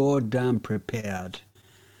 So goddamn prepared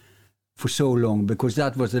for so long, because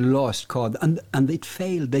that was the last card, and it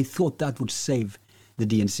failed. They thought that would save the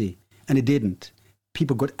DNC, and it didn't.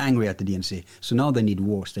 People got angry at the DNC. So now they need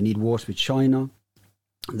wars. They need wars with China.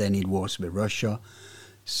 They need wars with Russia.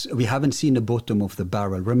 So we haven't seen the bottom of the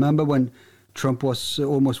barrel. Remember when Trump was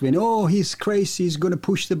almost winning? Oh, he's crazy. He's going to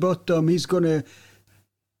push the bottom.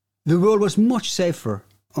 The world was much safer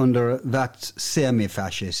under that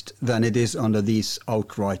semi-fascist than it is under these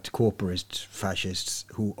outright corporate fascists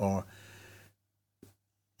who are,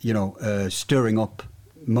 stirring up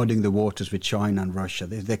mudding the waters with China and Russia.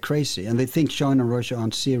 They're crazy, and they think China and Russia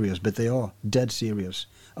aren't serious, but they are dead serious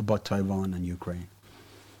about Taiwan and Ukraine.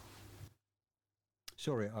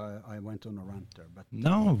 Sorry, I went on a rant there, but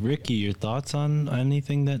No, Ricky, your thoughts on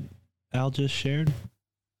anything that Al just shared?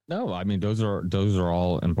 No, I mean those are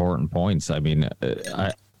all important points. I mean,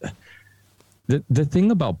 the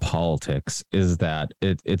thing about politics is that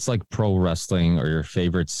it's like pro wrestling or your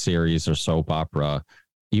favorite series or soap opera.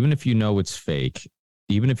 Even if you know it's fake,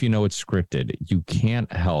 even if you know it's scripted, you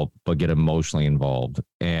can't help but get emotionally involved.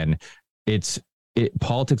 And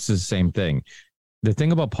politics is the same thing. The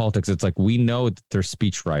thing about politics, it's like we know that they're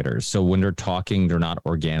speech writers. So when they're talking, they're not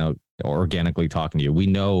organically talking to you. We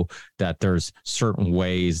know that there's certain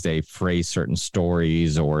ways they phrase certain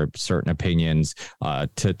stories or certain opinions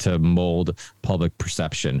to mold public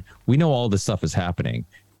perception. We know all this stuff is happening.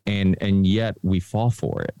 And yet we fall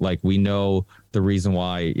for it. Like we know the reason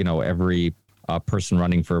why, every person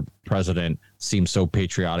running for president seems so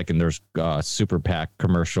patriotic and there's super PAC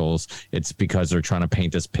commercials. It's because they're trying to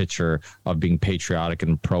paint this picture of being patriotic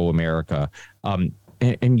and pro-America.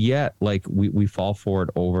 And yet, like we fall for it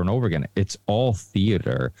over and over again. It's all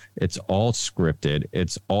theater. It's all scripted.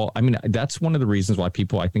 It's all. I mean, that's one of the reasons why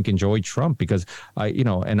people I think enjoy Trump because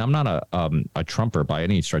and I'm not a Trumper by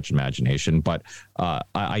any stretch of imagination, but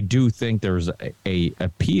I do think there's a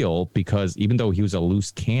appeal because even though he was a loose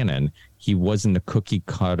cannon, he wasn't a cookie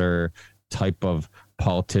cutter type of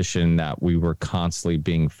politician that we were constantly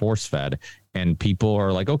being force fed, and people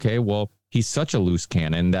are like, okay, well. He's such a loose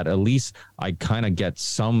cannon that at least I kind of get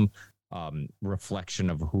some reflection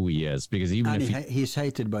of who he is because even if he's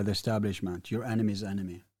hated by the establishment, your enemy's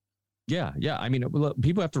enemy. Yeah. I mean,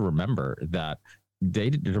 people have to remember that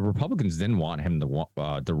the Republicans didn't want him to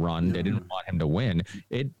run. No. They didn't want him to win.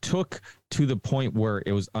 It took to the point where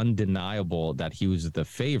it was undeniable that he was the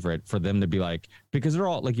favorite for them to be like, because they're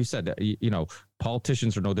all, like you said,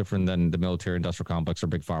 politicians are no different than the military industrial complex or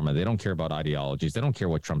big pharma. They don't care about ideologies. They don't care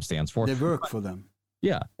what Trump stands for. They work for them.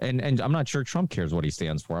 Yeah. And I'm not sure Trump cares what he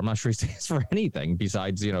stands for. I'm not sure he stands for anything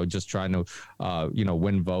besides, just trying to,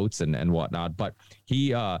 win votes and whatnot. But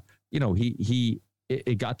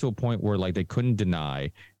it got to a point where like they couldn't deny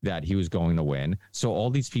that he was going to win. So all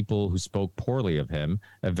these people who spoke poorly of him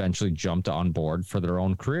eventually jumped on board for their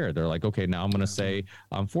own career. They're like, okay, now I'm going to say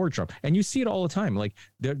I'm for Trump. And you see it all the time. Like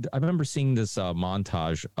I remember seeing this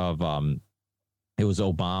montage of it was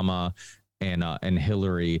Obama and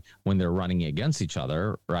Hillary when they're running against each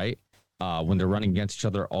other, right? When they're running against each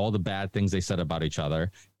other, all the bad things they said about each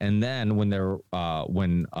other, and then when they were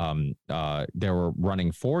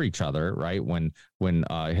running for each other, right? When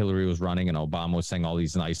Hillary was running and Obama was saying all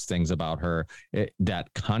these nice things about her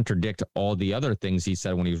that contradict all the other things he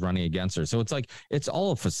said when he was running against her. So it's like it's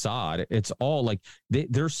all a facade. It's all like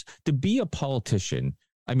there's to be a politician.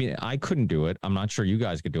 I mean, I couldn't do it. I'm not sure you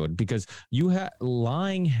guys could do it because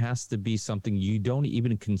lying has to be something you don't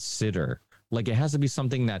even consider. Like it has to be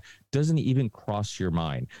something that doesn't even cross your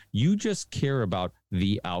mind. You just care about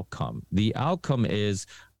the outcome. The outcome is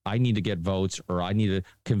I need to get votes or I need to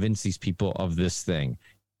convince these people of this thing.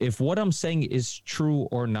 If what I'm saying is true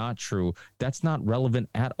or not true, that's not relevant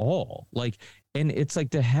at all. Like, and it's like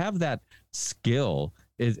to have that skill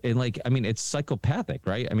is like, I mean, it's psychopathic,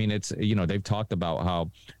 right? I mean, it's, they've talked about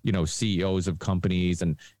how, CEOs of companies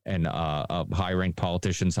and high ranked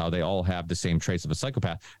politicians, how they all have the same traits of a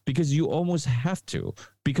psychopath because you almost have to,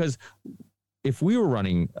 because if we were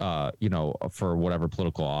running, for whatever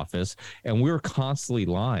political office and we were constantly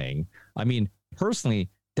lying, I mean,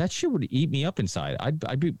 personally, that shit would eat me up inside.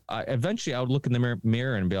 Eventually I would look in the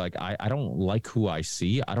mirror and be like, I don't like who I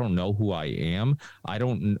see. I don't know who I am.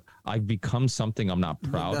 I've become something I'm not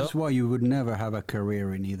proud of. That's why you would never have a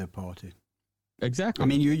career in either party. Exactly. I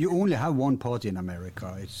mean, you only have one party in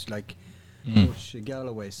America. It's like George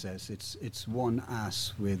Galloway says, it's one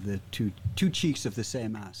ass with the two cheeks of the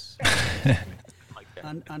same ass.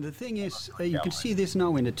 and the thing is, you can see this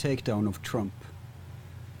now in the takedown of Trump.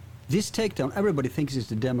 This takedown, everybody thinks it's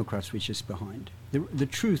the Democrats which is behind. The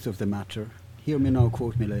truth of the matter, hear me now,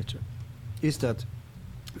 quote me later, is that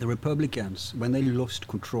the Republicans, when they lost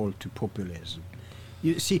control to populism,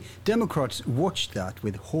 you see, Democrats watched that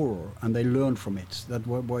with horror and they learned from it. That's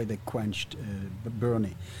why they quenched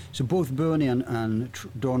Bernie. So both Bernie and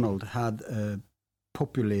Donald had a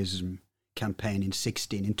populism campaign in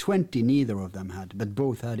 16. In 20, neither of them had, but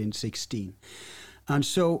both had in 16. And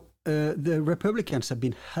so the Republicans have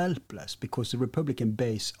been helpless because the Republican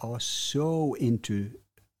base are so into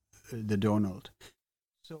the Donald.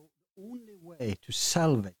 So the only way to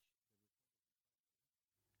salvage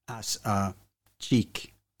as a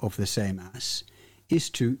cheek of the same ass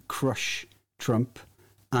is to crush Trump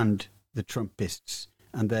and the Trumpists.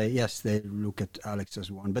 And they look at Alex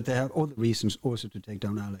as one, but they have other reasons also to take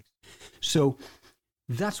down Alex. So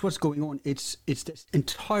that's what's going on. It's this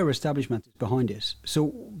entire establishment is behind this.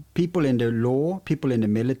 So people in the law, people in the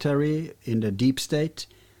military, in the deep state,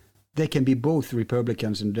 they can be both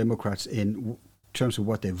Republicans and Democrats in terms of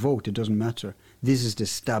what they vote. It doesn't matter. This is the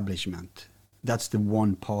establishment. That's the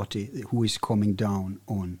one party who is coming down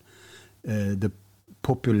on the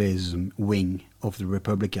populism wing of the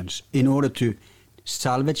Republicans in order to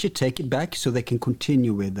salvage it, take it back, so they can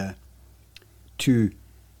continue with the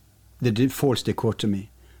false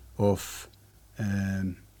dichotomy of,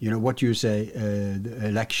 what you say, the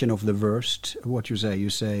election of the worst. What you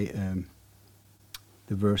say,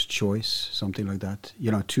 the worst choice, something like that.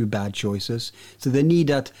 Two bad choices. So they need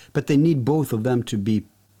that, but they need both of them to be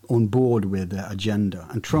on board with the agenda.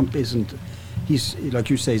 And Trump isn't. He's, like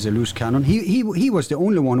you say, he's a loose cannon. He was the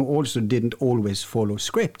only one who also didn't always follow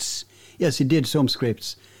scripts. Yes, he did some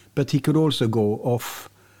scripts, but he could also go off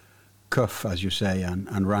cuff, as you say,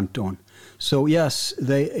 and rant on. So yes,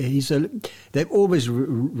 they've always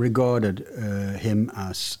regarded him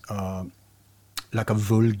as like a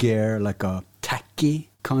vulgar, like a tacky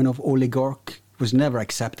kind of oligarch. Was never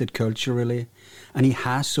accepted culturally, and he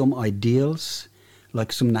has some ideals,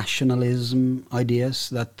 like some nationalism ideas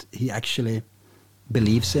that he actually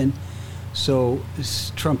believes in. So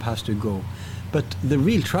Trump has to go. But the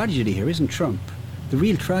real tragedy here isn't Trump. The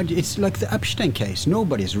real tragedy, it's like the Epstein case.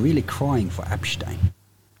 Nobody's really crying for Epstein,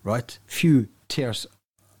 right? Few tears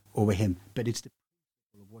over him, but it's the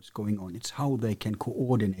principle of what's going on. It's how they can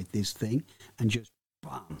coordinate this thing and just,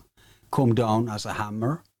 bam, come down as a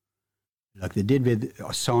hammer, like they did with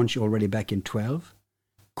Assange already back in 12.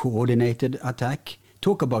 Coordinated attack.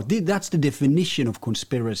 Talk about, that's the definition of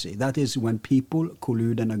conspiracy. That is when people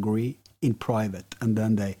collude and agree in private, and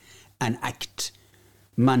then they enact,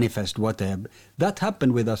 manifest what they have. That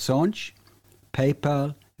happened with Assange,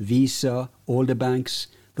 PayPal, Visa, all the banks,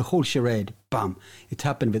 the whole charade. Bam! It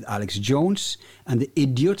happened with Alex Jones, and the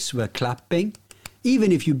idiots were clapping.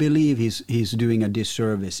 Even if you believe he's doing a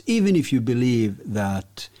disservice, even if you believe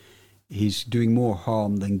that he's doing more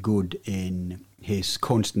harm than good in his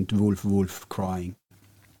constant wolf crying,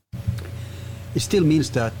 it still means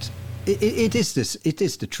that it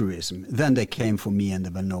is the truism. Then they came for me and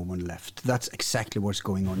there were no one left. That's exactly what's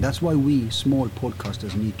going on. That's why we small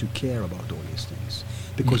podcasters need to care about all these things.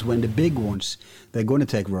 Because when the big ones, they're going to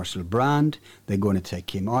take Russell Brand, they're going to take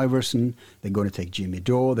Kim Iverson, they're going to take Jimmy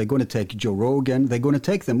Dore, they're going to take Joe Rogan, they're going to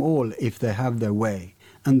take them all if they have their way.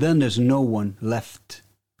 And then there's no one left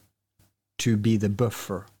to be the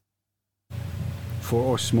buffer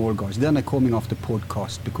for us small guys. Then they're coming off the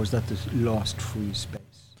podcast because that is last free space.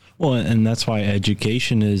 Well, and that's why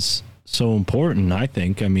education is so important, I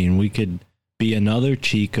think. I mean, we could be another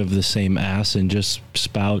cheek of the same ass and just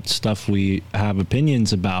spout stuff we have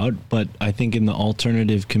opinions about, but I think in the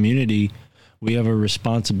alternative community, we have a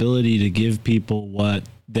responsibility to give people what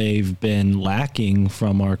they've been lacking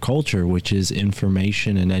from our culture, which is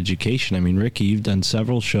information and education. I mean, Ricky, you've done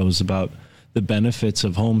several shows about the benefits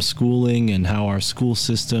of homeschooling and how our school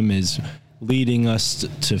system is leading us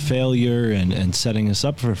to failure and setting us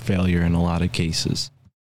up for failure in a lot of cases.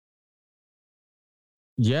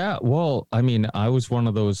 Yeah, well, I mean, I was one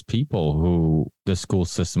of those people who the school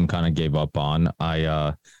system kind of gave up on.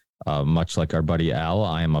 I much like our buddy Al,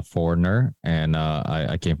 I am a foreigner, and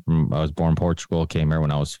I was born in Portugal, came here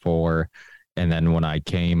when I was 4. And then when I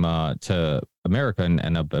came to America and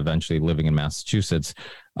ended up eventually living in Massachusetts,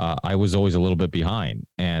 I was always a little bit behind.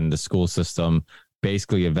 And the school system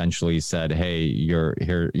basically eventually said, hey, you're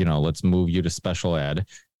here, let's move you to special ed.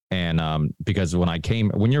 And because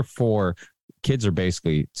when you're 4, kids are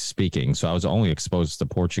basically speaking. So I was only exposed to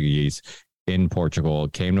Portuguese in Portugal,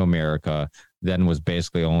 came to America, then was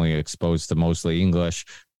basically only exposed to mostly English,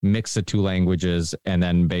 mixed the 2 languages, and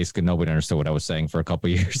then basically nobody understood what I was saying for a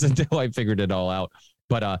couple of years until I figured it all out.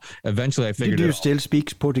 But eventually I figured Do you still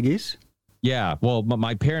speak Portuguese? Yeah. Well,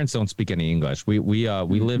 my parents don't speak any English. We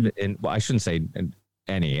live in, well, I shouldn't say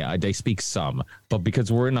any, they speak some, but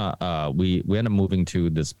because we're in we end up moving to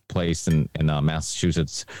this place in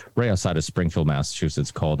Massachusetts, right outside of Springfield,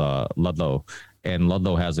 Massachusetts, called Ludlow. And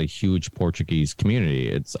Ludlow has a huge Portuguese community.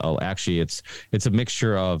 It's a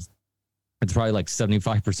mixture of, it's probably like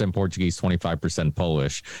 75% Portuguese, 25%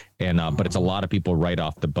 Polish. And, but it's a lot of people right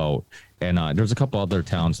off the boat. And there's a couple other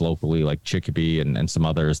towns locally like Chicopee and some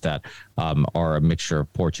others that are a mixture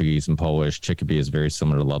of Portuguese and Polish. Chicopee is very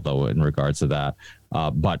similar to Ludlow in regards to that.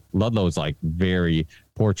 But Ludlow is like very,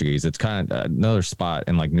 Portuguese. It's kind of another spot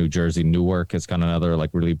in like New Jersey. Newark is kind of another like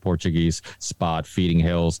really Portuguese spot. Feeding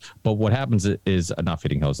Hills. But what happens is not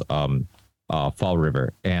Feeding Hills. Fall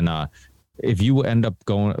River. And if you end up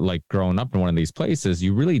growing up in one of these places,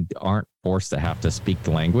 you really aren't forced to have to speak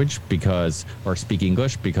the language or speak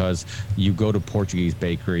English, because you go to Portuguese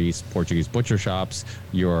bakeries, Portuguese butcher shops.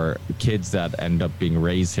 Your kids that end up being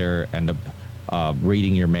raised here end up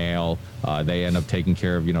reading your mail. They end up taking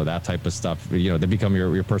care of, that type of stuff. They become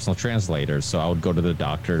your personal translators. So I would go to the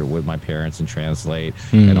doctor with my parents and translate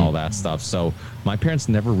and all that stuff. So my parents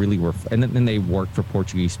never really were, and then they worked for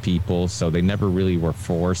Portuguese people. So they never really were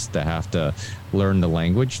forced to have to learn the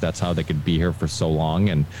language. That's how they could be here for so long.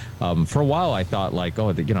 And for a while I thought like,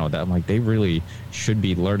 that I'm like, they really should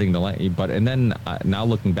be learning the language. And then now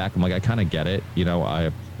looking back, I'm like, I kind of get it,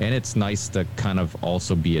 and it's nice to kind of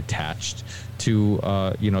also be attached to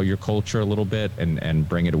your culture a little bit and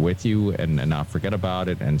bring it with you and not forget about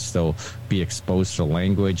it and still be exposed to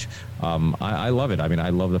language. I love it. I mean, I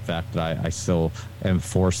love the fact that I still am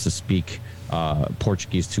forced to speak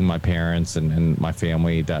Portuguese to my parents and my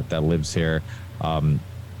family that lives here.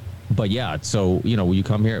 But yeah, so when you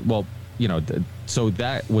come here, well, so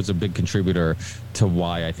that was a big contributor to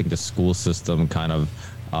why I think the school system kind of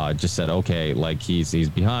just said, okay, like he's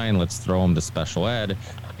behind, let's throw him to special ed.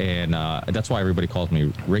 And that's why everybody calls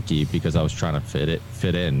me Ricky, because I was trying to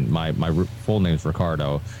fit in. My full name is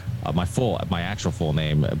Ricardo. My actual full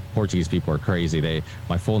name, Portuguese people are crazy.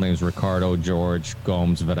 My full name is Ricardo George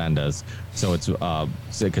Gomes Varandas. So it's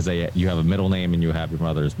because you have a middle name and you have your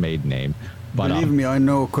mother's maiden name. But believe me, I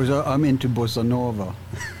know, because I'm into bossa nova,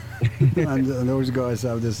 and those guys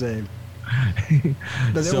have the same.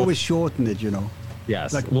 But they always shorten it,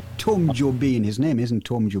 Yes. Like Tom Jobin. His name isn't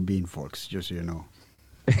Tom Jobin, folks, just so you know.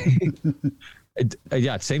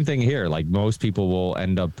 Yeah, same thing here. Like most people will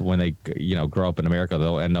end up when they grow up in America,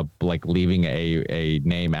 they'll end up like leaving a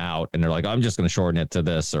name out, and they're like, I'm just going to shorten it to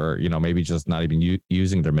this, or maybe just not even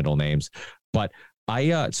using their middle names. But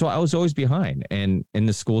so I was always behind, and in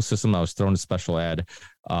the school system I was thrown to special ed,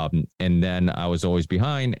 and then I was always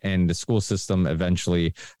behind, and the school system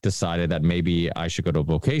eventually decided that maybe I should go to a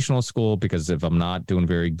vocational school, because if I'm not doing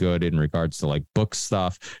very good in regards to like book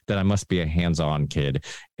stuff, then I must be a hands-on kid.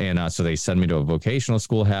 And so they sent me to a vocational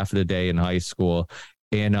school half of the day in high school.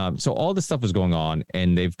 And so all this stuff was going on,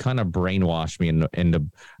 and they've kind of brainwashed me into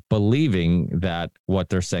believing that what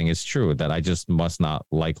they're saying is true, that I just must not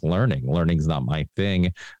like learning. Learning's not my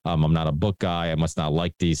thing. I'm not a book guy. I must not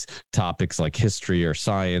like these topics like history or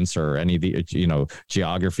science or any of the,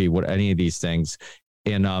 geography, any of these things.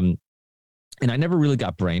 And I never really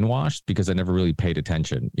got brainwashed, because I never really paid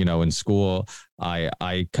attention. In school,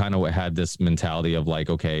 I kind of had this mentality of like,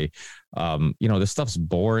 okay, this stuff's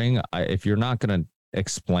boring. If you're not going to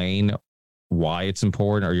explain why it's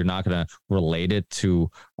important, or you're not going to relate it to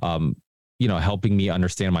helping me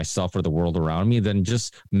understand myself or the world around me, then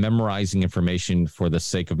just memorizing information for the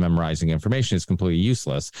sake of memorizing information is completely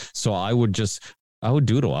useless. So I would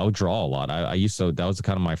doodle, I would draw a lot. That was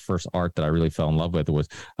kind of my first art that I really fell in love with, was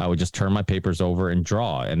I would just turn my papers over and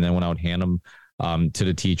draw. And then when I would hand them to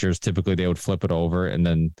the teachers, typically they would flip it over and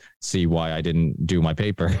then see why I didn't do my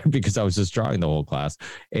paper because I was just drawing the whole class.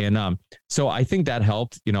 And so I think that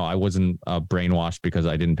helped. I wasn't brainwashed because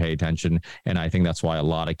I didn't pay attention. And I think that's why a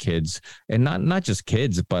lot of kids, and not just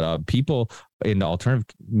kids, but people in the alternative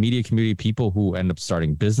media community, people who end up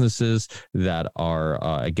starting businesses that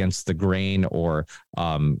are against the grain or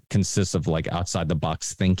consist of like outside the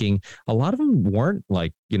box thinking, a lot of them weren't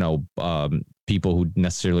like, people who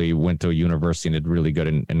necessarily went to a university and did really good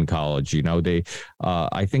in college.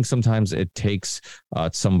 I think sometimes it takes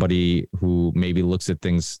somebody who maybe looks at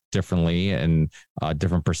things differently and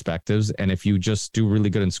different perspectives. And if you just do really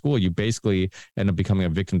good in school, you basically end up becoming a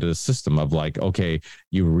victim to the system of like, okay,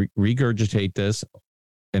 you regurgitate this,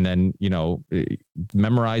 and then,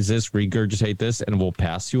 memorize this, regurgitate this, and we'll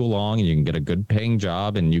pass you along, and you can get a good paying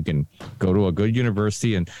job, and you can go to a good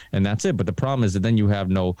university, and that's it. But the problem is that then you have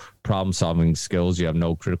no problem solving skills. You have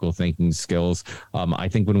no critical thinking skills. I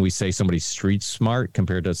think when we say somebody's street smart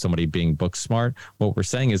compared to somebody being book smart, what we're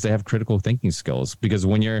saying is they have critical thinking skills, because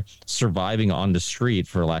when you're surviving on the street,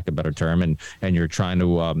 for lack of a better term, and you're trying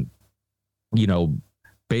to,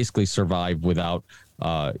 basically survive without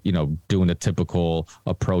doing the typical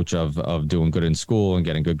approach of doing good in school and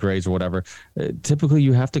getting good grades or whatever. Typically,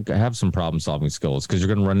 you have to have some problem solving skills because you're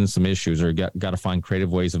going to run into some issues, or got to find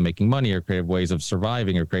creative ways of making money, or creative ways of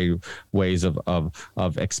surviving, or creative ways of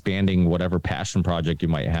expanding whatever passion project you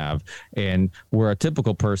might have. And we're a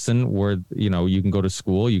typical person where, you can go to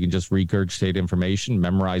school, you can just regurgitate information,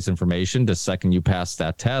 memorize information. The second you pass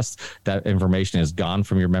that test, that information is gone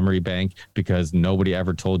from your memory bank because nobody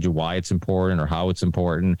ever told you why it's important or how it's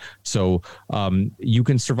important. So you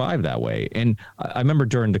can survive that way. And I remember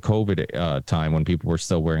during the COVID time when people were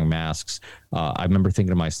still wearing masks, I remember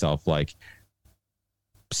thinking to myself, like,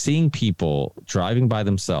 seeing people driving by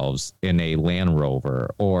themselves in a Land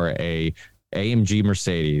Rover or a AMG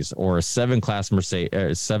Mercedes or a 7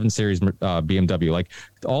 Series BMW, like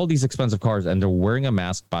all these expensive cars, and they're wearing a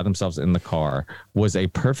mask by themselves in the car, was a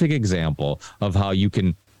perfect example of how you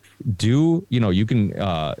can do, you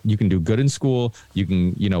can do good in school, you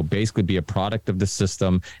can, basically be a product of the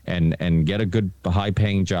system and get a good high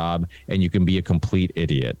paying job, and you can be a complete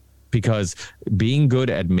idiot, because being good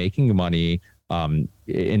at making money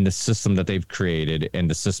in the system that they've created and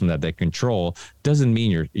the system that they control doesn't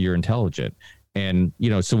mean you're intelligent. And,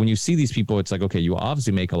 so when you see these people, it's like, okay, you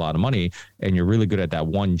obviously make a lot of money and you're really good at that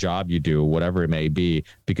one job you do, whatever it may be,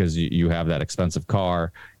 because you have that expensive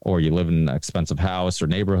car or you live in an expensive house or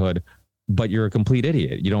neighborhood, but you're a complete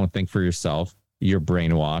idiot. You don't think for yourself. You're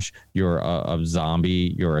brainwashed. You're a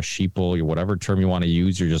zombie. You're a sheeple. You're whatever term you want to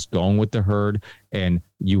use. You're just going with the herd. And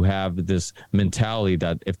you have this mentality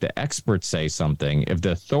that if the experts say something, if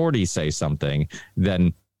the authorities say something,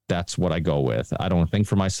 then that's what I go with. I don't think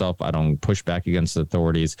for myself. I don't push back against the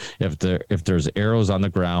authorities. If there's arrows on the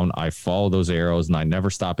ground, I follow those arrows, and I never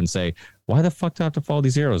stop and say, why the fuck do I have to follow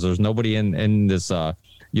these arrows? There's nobody in this store.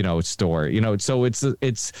 So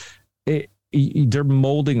they're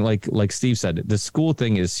molding, like Steve said, the school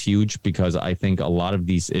thing is huge, because I think a lot of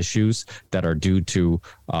these issues that are due to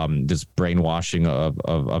this brainwashing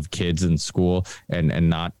of kids in school and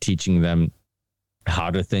not teaching them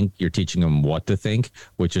how to think, you're teaching them what to think,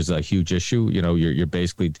 which is a huge issue. You're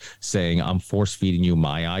basically saying, I'm force feeding you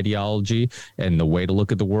my ideology and the way to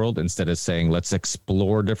look at the world, instead of saying, let's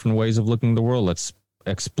explore different ways of looking at the world. Let's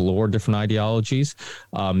explore different ideologies.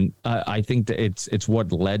 I think that it's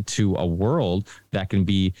what led to a world that can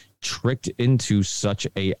be tricked into such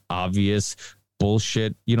a obvious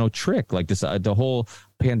bullshit, trick like this. The whole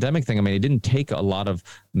pandemic thing, I mean, it didn't take a lot of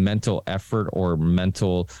mental effort or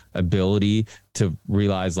mental ability to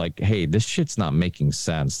realize, like, hey, this shit's not making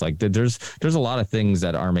sense. Like, there's a lot of things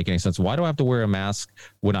that aren't making any sense. Why do I have to wear a mask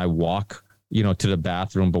when I walk to the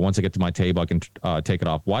bathroom, but once I get to my table, I can take it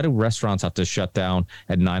off? Why do restaurants have to shut down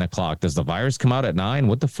at 9:00? Does the virus come out at 9?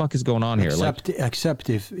 What the fuck is going on here? Except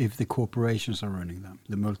if the corporations are running them,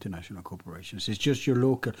 the multinational corporations. It's just your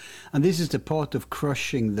local, and this is the part of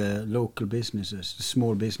crushing the local businesses, the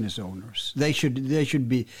small business owners. They should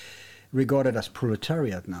be regarded as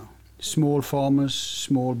proletariat now. Small farmers,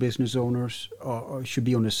 small business owners should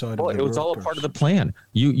be on the side of the workers. It was all a part of the plan.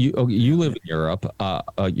 You live in Europe. I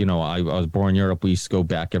was born in Europe. We used to go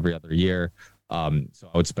back every other year. So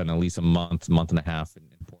I would spend at least a month and a half in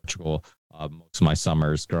Portugal most of my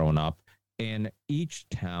summers growing up. And each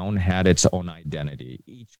town had its own identity.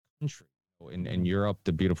 Each country. In Europe,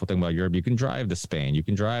 the beautiful thing about Europe, you can drive to Spain, you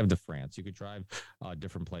can drive to France, you could drive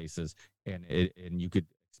different places, and you could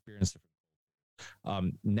experience different.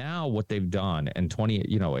 Now what they've done, and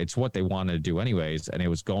it's what they wanted to do anyways, and it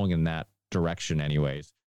was going in that direction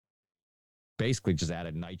anyways. Basically just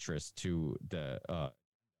added nitrous to the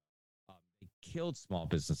they killed small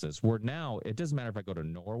businesses, where now it doesn't matter if I go to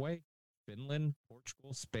Norway, Finland,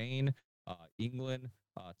 Portugal, Spain, England,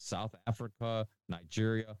 South Africa,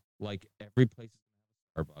 Nigeria, like every place is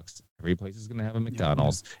Starbucks, every place is going to have a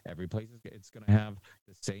McDonald's, every place it's going to have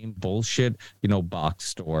the same bullshit, box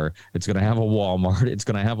store. It's going to have a Walmart. It's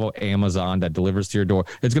going to have an Amazon that delivers to your door.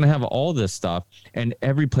 It's going to have all this stuff, and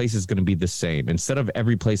every place is going to be the same, instead of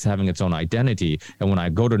every place having its own identity. And when I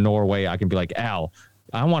go to Norway, I can be like, Al,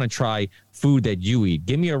 I want to try food that you eat.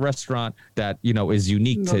 Give me a restaurant that is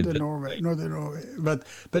unique not to Norway.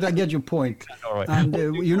 But I get your point. And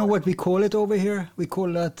you know what we call it over here? We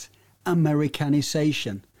call that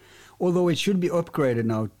Americanization, although it should be upgraded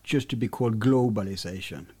now just to be called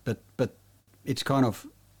globalization. But it's kind of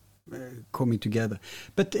coming together.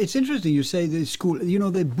 But it's interesting you say the school.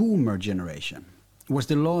 The boomer generation was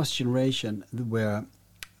the last generation where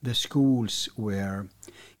the schools where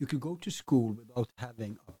you could go to school without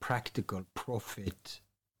having a practical profit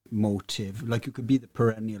motive. Like, you could be the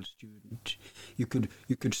perennial student. You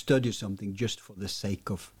could study something just for the sake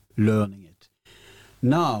of learning it.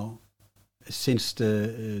 Now since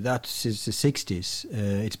the 60s.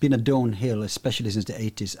 It's been a downhill, especially since the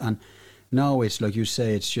 80s, and now it's like you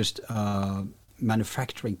say, it's just a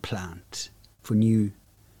manufacturing plant for new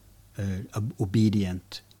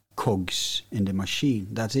obedient cogs in the machine.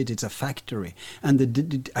 That's it. It's a factory. And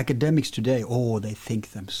the academics today, they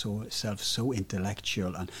think themselves so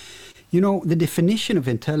intellectual. And the definition of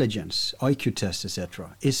intelligence, IQ tests,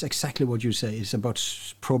 etc., is exactly what you say. It's about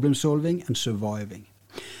problem solving and surviving.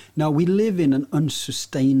 Now, we live in an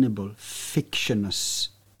unsustainable, fictitious,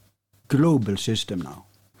 global system now.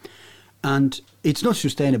 And it's not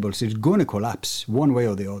sustainable, so it's going to collapse one way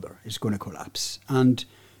or the other. It's going to collapse. And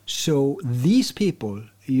so these people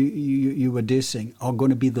you were dissing are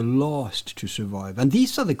going to be the last to survive. And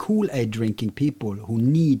these are the Kool-Aid drinking people who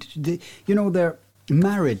they're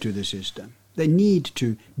married to the system. They need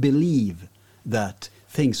to believe that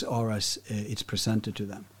things are as it's presented to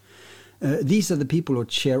them. These are the people who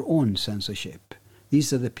cheer on censorship.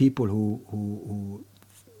 These are the people who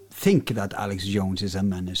think that Alex Jones is a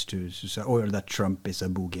menace to society, or that Trump is a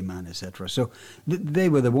boogeyman, etc. So they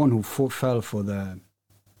were the one who fell for the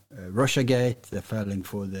Russiagate, they're falling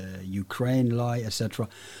for the Ukraine lie, etc.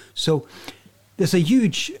 So there's a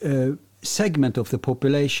huge segment of the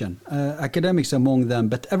population, academics among them,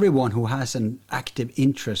 but everyone who has an active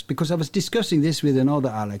interest. Because I was discussing this with another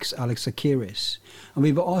Alex Akiris, and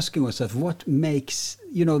we were asking ourselves what makes,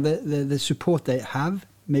 the support they have,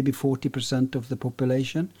 maybe 40% of the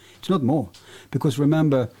population. It's not more. Because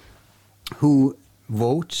remember, who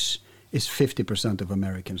votes is 50% of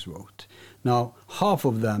Americans vote. Now, half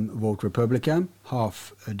of them vote Republican,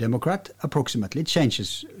 half Democrat, approximately. It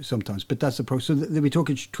changes sometimes, but that's approximately. So we're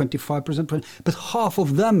talking 25%. But half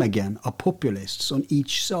of them, again, are populists on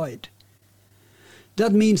each side.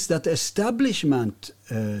 That means that the establishment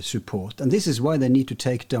support, and this is why they need to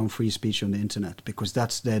take down free speech on the internet, because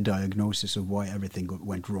that's their diagnosis of why everything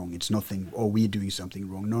went wrong. It's nothing, we're doing something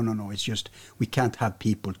wrong. No. It's just we can't have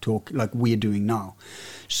people talk like we're doing now.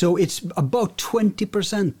 So it's about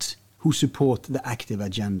 20% who support the active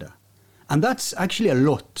agenda. And that's actually a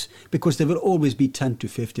lot, because there will always be 10 to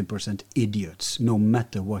 15% idiots, no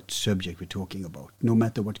matter what subject we're talking about, no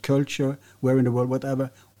matter what culture, where in the world, whatever.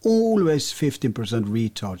 Always 15%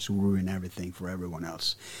 retards who ruin everything for everyone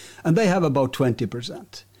else. And they have about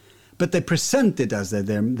 20%. But they present it as they're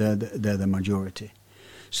the majority.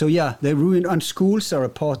 So yeah, they ruin, and schools are a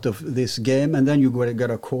part of this game, and then you get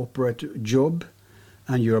a corporate job,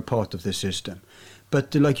 and you're a part of the system.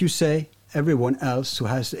 But like you say, everyone else who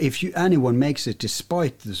has, anyone makes it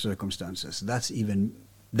despite the circumstances, that's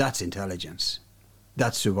intelligence.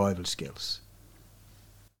 That's survival skills.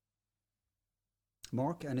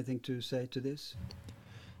 Mark, anything to say to this?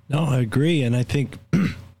 No, I agree. And I think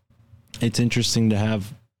it's interesting to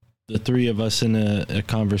have the three of us in a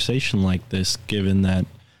conversation like this, given that,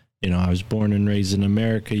 I was born and raised in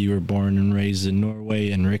America, you were born and raised in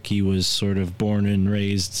Norway, and Ricky was sort of born and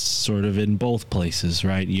raised sort of in both places,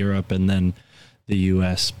 right? Europe and then the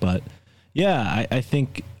US. But yeah, I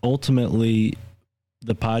think ultimately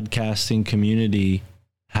the podcasting community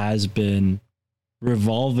has been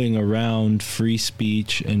revolving around free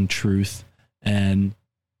speech and truth. And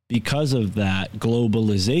because of that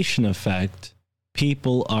globalization effect,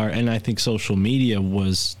 people are, and I think social media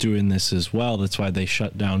was doing this as well. That's why they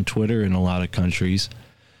shut down Twitter in a lot of countries.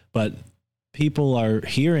 But people are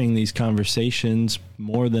hearing these conversations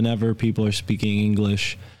more than ever. People are speaking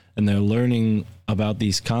English, and they're learning about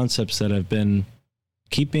these concepts that have been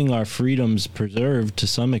keeping our freedoms preserved to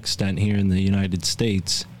some extent here in the United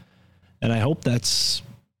States. And I hope that's,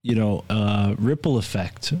 a ripple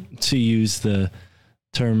effect, to use the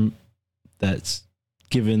term that's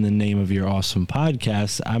given the name of your awesome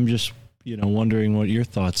podcast. I'm just, wondering what your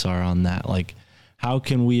thoughts are on that. Like, how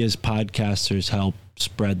can we as podcasters help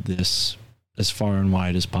spread this as far and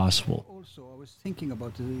wide as possible? Also, I was thinking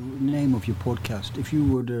about the name of your podcast. If you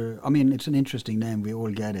would, it's an interesting name. We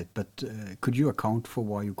all get it. But could you account for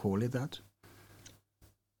why you call it that?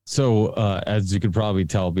 So, as you could probably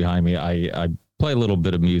tell behind me, I play a little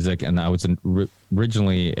bit of music, and I was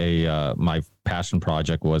originally my passion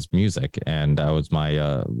project was music, and that was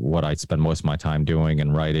my what I spend most of my time doing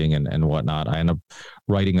and writing and whatnot. I ended up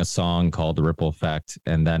writing a song called The Ripple Effect,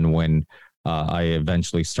 and then when I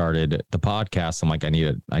eventually started the podcast, I'm like, I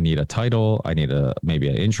need a title, I need maybe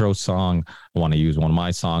an intro song. I want to use one of my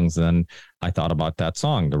songs. And then I thought about that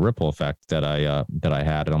song, The Ripple Effect, that I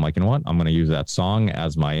had, and I'm like, you know what? I'm going to use that song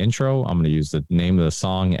as my intro. I'm going to use the name of the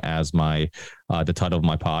song as my the title of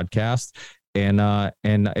my podcast. And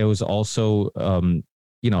it was also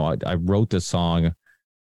I wrote this song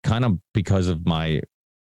kind of because of my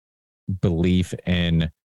belief in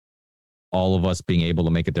all of us being able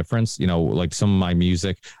to make a difference. You know, like some of my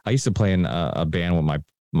music, I used to play in a band with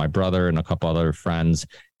my brother and a couple other friends,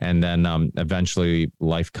 and then eventually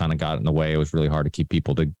life kind of got in the way. It was really hard to keep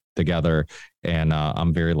people together, and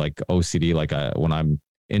I'm very like OCD. Like when I'm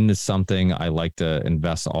into something, I like to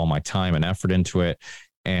invest all my time and effort into it.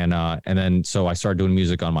 And then so I started doing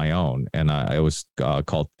music on my own, and it was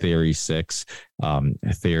called Theory 6,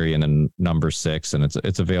 Theory and then number 6, and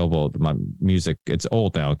it's available. My music, it's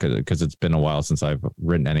old now because it's been a while since I've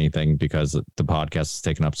written anything because the podcast has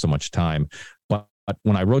taken up so much time. But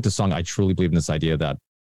when I wrote the song, I truly believe in this idea that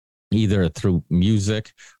either through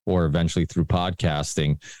music or eventually through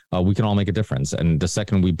podcasting, we can all make a difference. And the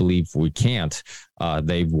second we believe we can't,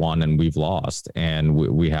 they've won and we've lost. And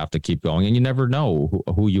we have to keep going. And you never know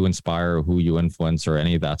who you inspire, who you influence, or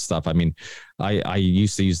any of that stuff. I mean, I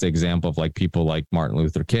used to use the example of like people like Martin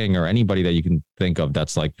Luther King or anybody that you can think of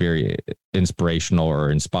that's like very inspirational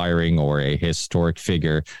or inspiring or a historic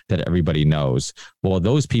figure that everybody knows. Well,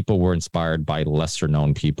 those people were inspired by lesser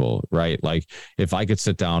known people, right? Like if I could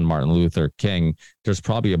sit down Martin Luther King, there's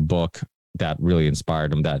probably a book that really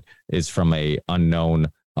inspired him that is from a unknown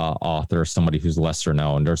author, somebody who's lesser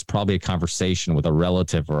known. There's probably a conversation with a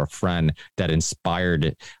relative or a friend that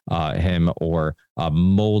inspired him or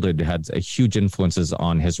had a huge influences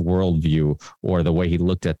on his worldview or the way he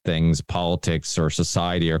looked at things, politics or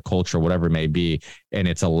society or culture, whatever it may be. And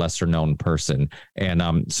it's a lesser known person.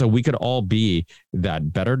 And so we could all be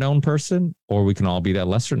that better known person, or we can all be that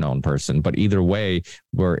lesser known person. But either way,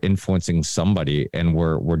 we're influencing somebody and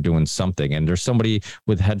we're doing something. And there's somebody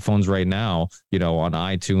with headphones right now, you know, on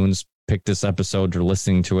iTunes, pick this episode or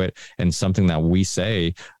listening to it, and something that we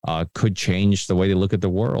say could change the way they look at the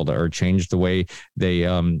world or change the way they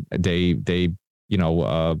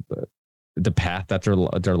the path that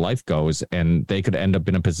their life goes, and they could end up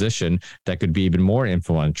in a position that could be even more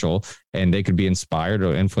influential, and they could be inspired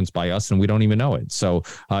or influenced by us, and we don't even know it. So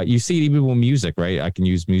you see it even with music, right? I can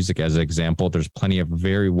use music as an example. There's plenty of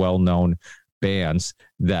very well-known bands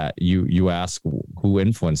that you ask who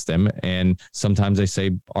influenced them, and sometimes they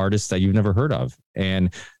say artists that you've never heard of.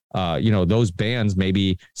 And those bands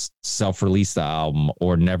maybe self-released the album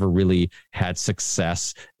or never really had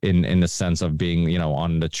success in the sense of being,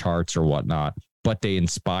 on the charts or whatnot, but they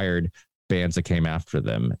inspired bands that came after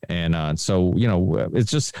them. And so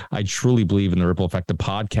it's just, I truly believe in the ripple effect. The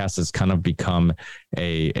podcast has kind of become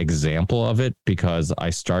a example of it, because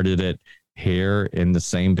I started it here in the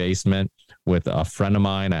same basement with a friend of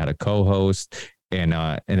mine. I had a co-host, and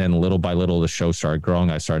then little by little the show started growing.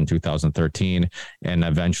 I started in 2013, and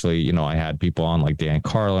eventually, I had people on like Dan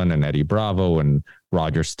Carlin and Eddie Bravo and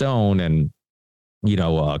Roger Stone and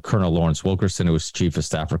Colonel Lawrence Wilkerson, who was chief of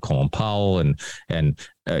staff for Colin Powell, and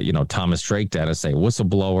Thomas Drake, the NSA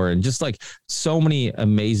whistleblower, and just like so many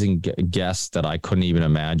amazing guests that I couldn't even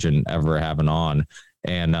imagine ever having on.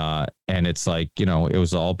 And it's like, it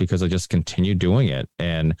was all because I just continued doing it.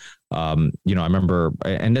 And, I remember,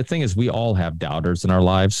 and the thing is, we all have doubters in our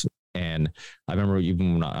lives. And I remember,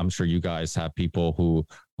 even when I'm sure you guys have people who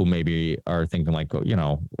maybe are thinking like,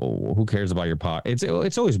 who cares about your pot?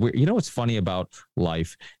 It's always weird. What's funny about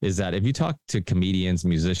life is that if you talk to comedians,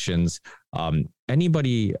 musicians,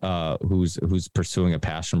 anybody who's pursuing a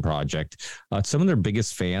passion project, some of their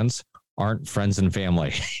biggest fans aren't friends and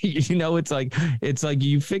family. It's like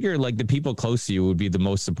you figure like the people close to you would be the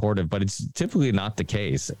most supportive, but it's typically not the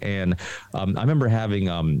case. And I remember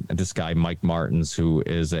having this guy Mike Martins, who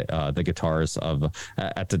is the guitarist of,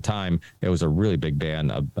 at the time it was a really big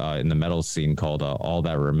band in the metal scene called All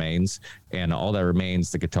That Remains. And All That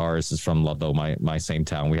Remains, the guitarist is from Ludlow, my same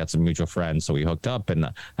town. We had some mutual friends, so we hooked up and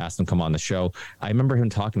asked him to come on the show. I remember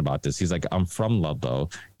him talking about this. He's like, I'm from Ludlow.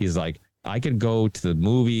 He's like, I could go to the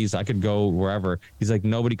movies, I could go wherever. He's like,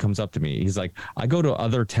 nobody comes up to me. He's like, I go to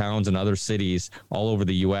other towns and other cities all over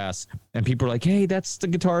the US, and people are like, hey, that's the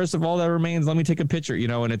guitarist of All That Remains, let me take a picture,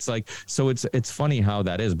 and it's like, so it's funny how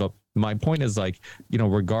that is. But my point is like,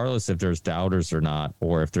 regardless if there's doubters or not,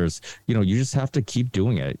 or if there's, you just have to keep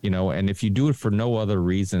doing it, and if you do it for no other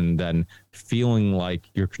reason than feeling like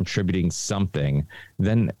you're contributing something,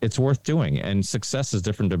 then it's worth doing. And success is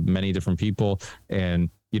different to many different people. And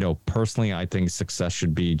personally, I think success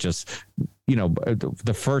should be just,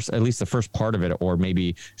 at least the first part of it, or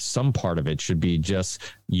maybe some part of it should be just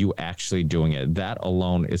you actually doing it. That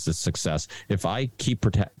alone is a success. If I keep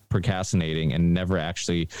procrastinating and never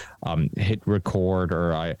actually hit record,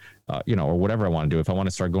 or or whatever I want to do. If I want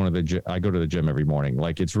to start going to the gym, I go to the gym every morning.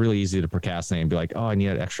 Like, it's really easy to procrastinate and be like, oh, I need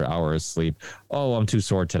an extra hour of sleep. Oh, I'm too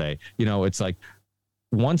sore today. It's like,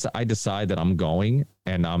 once I decide that I'm going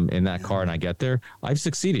and I'm in that car and I get there, I've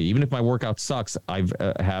succeeded. Even if my workout sucks, I've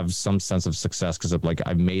have some sense of success because of like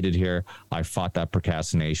I've made it here. I fought that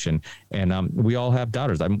procrastination, and we all have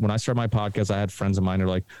doubters. When I started my podcast, I had friends of mine who are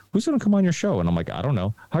like, "Who's going to come on your show?" And I'm like, "I don't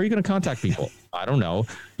know. How are you going to contact people? I don't know.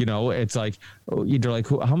 You know, it's like they're like,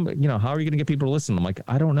 how are you going to get people to listen?" I'm like,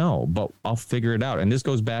 "I don't know, but I'll figure it out." And this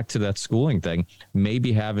goes back to that schooling thing.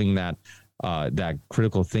 Maybe having that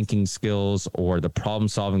critical thinking skills or the problem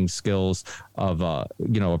solving skills of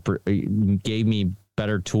gave me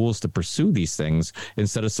better tools to pursue these things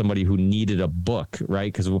instead of somebody who needed a book,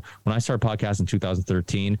 right? Because when I started podcasting in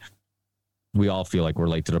 2013, we all feel like we're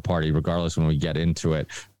late to the party regardless when we get into it.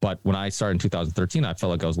 But when I started in 2013, I felt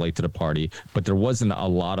like I was late to the party, but there wasn't a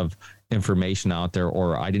lot of information out there,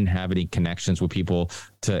 or I didn't have any connections with people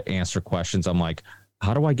to answer questions. I'm like,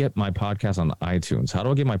 how do I get my podcast on iTunes? How do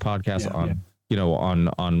I get my podcast on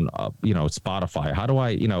Spotify? How do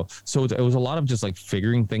I, so it was a lot of just like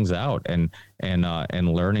figuring things out and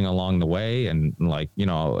learning along the way. And like,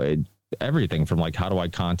 everything from like, how do I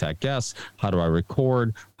contact guests? How do I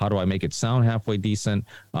record? How do I make it sound halfway decent?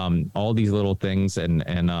 All these little things. But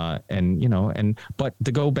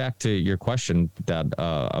to go back to your question that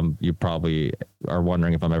you probably are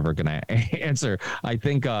wondering if I'm ever going to answer, I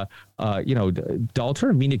think, the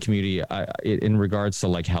alternative media community in regards to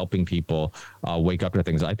like helping people wake up to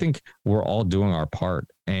things, I think we're all doing our part.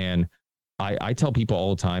 And I tell people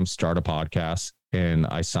all the time, start a podcast. And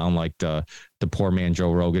I sound like the poor man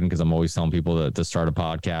Joe Rogan because I'm always telling people to start a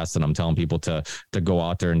podcast, and I'm telling people to go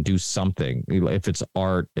out there and do something. If it's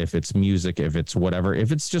art, if it's music, if it's whatever,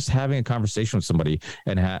 if it's just having a conversation with somebody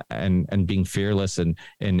and being fearless and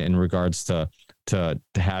in regards to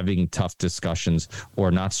having tough discussions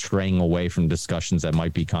or not straying away from discussions that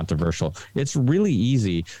might be controversial. It's really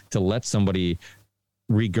easy to let somebody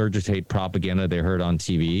regurgitate propaganda they heard on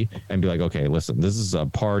TV and be like, okay, listen, this is a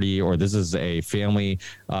party, or this is a family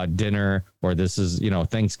dinner, or this is,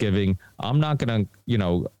 Thanksgiving. I'm not going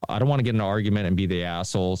to, I don't want to get in an argument and be the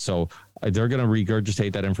asshole. So they're going to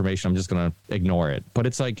regurgitate that information. I'm just going to ignore it. But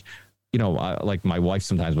it's like, like my wife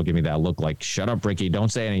sometimes will give me that look like, shut up, Ricky,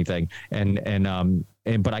 don't say anything.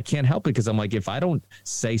 But I can't help it because I'm like, if I don't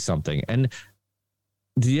say something, and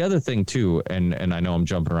the other thing too, and I know I'm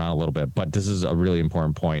jumping around a little bit, but this is a really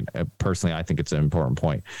important point. Personally, I think it's an important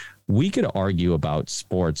point. We could argue about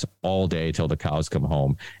sports all day till the cows come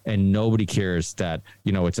home, and nobody cares that,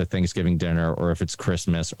 it's a Thanksgiving dinner or if it's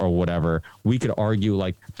Christmas or whatever. We could argue,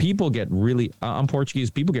 like, people get really, I'm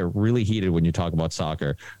Portuguese, people get really heated when you talk about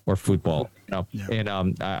soccer or football,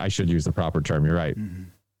 and I should use the proper term. You're right. Mm-hmm.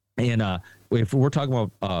 And if we're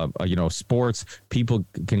talking about, sports, people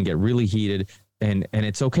can get really heated. And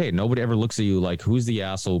it's okay. Nobody ever looks at you like, who's the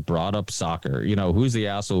asshole who brought up soccer? Who's the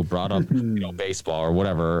asshole who brought up, baseball or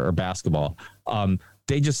whatever, or basketball?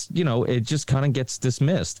 They just, it just kind of gets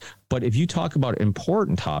dismissed. But if you talk about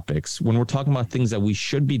important topics, when we're talking about things that we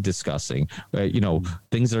should be discussing,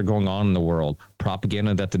 things that are going on in the world,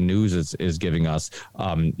 propaganda that the news is giving us,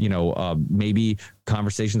 maybe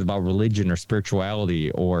conversations about religion or spirituality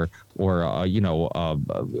or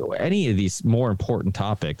any of these more important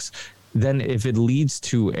topics, then if it leads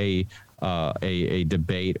to a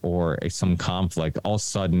debate or some conflict, all of a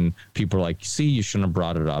sudden people are like, see, you shouldn't have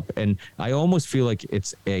brought it up. And I almost feel like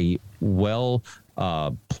it's a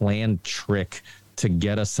planned trick to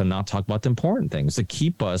get us to not talk about the important things, to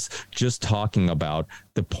keep us just talking about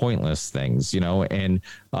the pointless things, And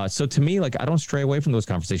so to me, like, I don't stray away from those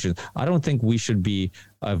conversations. I don't think we should be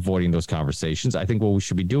avoiding those conversations. I think what we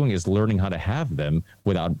should be doing is learning how to have them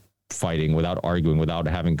without fighting, without arguing, without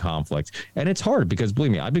having conflict. And it's hard because,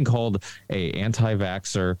 believe me, I've been called a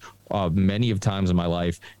anti-vaxxer many of times in my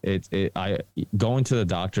life. I going to the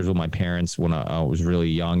doctors with my parents when I was really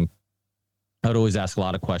young, I'd always ask a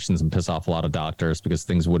lot of questions and piss off a lot of doctors because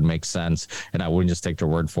things wouldn't make sense and I wouldn't just take their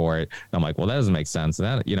word for it. And I'm like, well, that doesn't make sense. And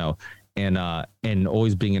that, and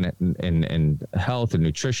always being in health and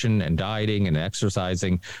nutrition and dieting and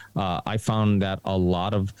exercising, I found that a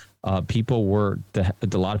lot of people who were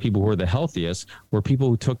the healthiest were people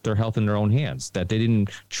who took their health in their own hands, that they didn't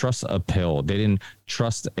trust a pill. They didn't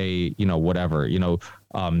trust without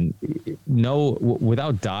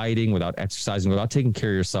dieting, without exercising, without taking care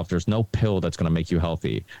of yourself, there's no pill that's going to make you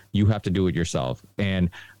healthy. You have to do it yourself. And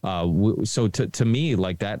so to me,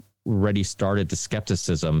 like, that already started the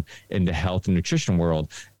skepticism in the health and nutrition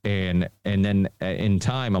world. And then in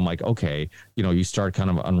time, I'm like, okay, you start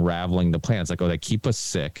kind of unraveling the plans. Like, oh, they keep us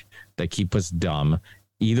sick. They keep us dumb.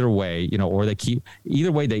 Either way, or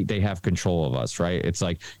they have control of us, right? It's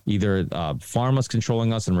like either pharma's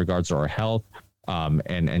controlling us in regards to our health,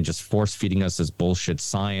 and just force feeding us this bullshit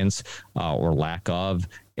science or lack of,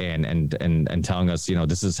 and telling us,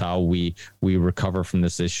 this is how we recover from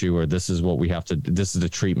this issue, or this is what we have to, this is the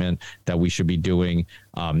treatment that we should be doing,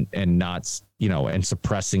 and not, and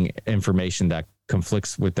suppressing information that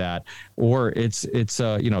conflicts with that, or it's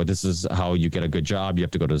this is how you get a good job, you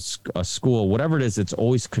have to go to a school, whatever it is, it's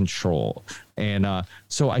always control. And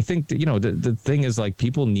so I think that, the thing is, like,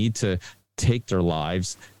 people need to take their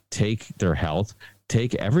lives, take their health,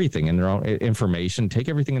 take everything in their own information, take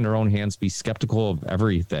everything in their own hands, be skeptical of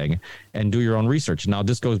everything, and do your own research. Now,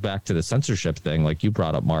 this goes back to the censorship thing, like you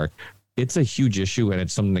brought up, Mark. It's a huge issue, and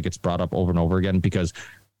it's something that gets brought up over and over again, because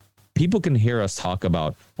people can hear us talk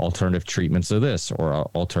about alternative treatments of this or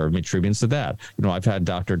alternative treatments of that. I've had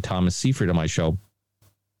Dr. Thomas Seyfried on my show.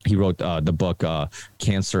 He wrote the book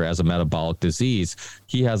Cancer as a Metabolic Disease.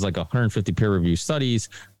 He has like 150 peer-reviewed studies,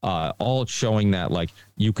 all showing that, like,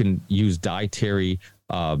 you can use dietary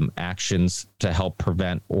actions to help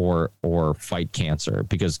prevent or fight cancer,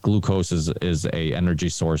 because glucose is a energy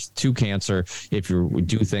source to cancer. If you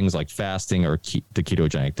do things like fasting or the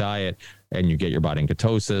ketogenic diet, and you get your body in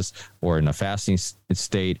ketosis or in a fasting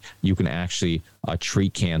state, you can actually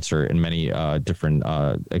treat cancer in many different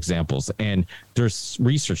examples. And there's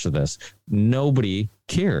research to this. Nobody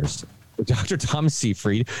cares. Dr. Thomas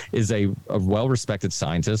Seyfried is a well-respected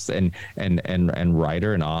scientist and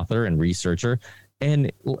writer and author and researcher.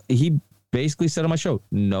 And he basically said on my show,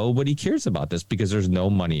 nobody cares about this because there's no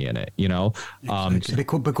money in it,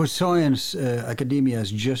 Exactly. Because science, academia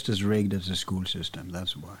is just as rigged as the school system.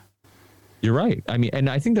 That's why. You're right. I mean, and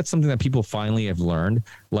I think that's something that people finally have learned.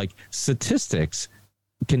 Like, statistics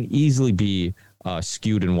can easily be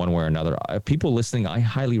skewed in one way or another. People listening, I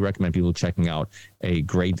highly recommend people checking out a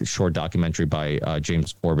great short documentary by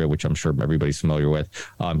James Corbett, which I'm sure everybody's familiar with.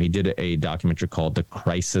 He did a documentary called The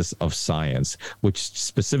Crisis of Science, which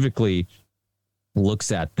specifically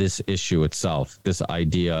looks at this issue itself, this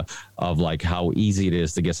idea of, like, how easy it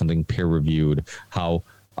is to get something peer reviewed, how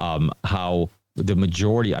the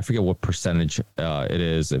majority, I forget what percentage it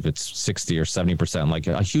is, if it's 60 or 70%, like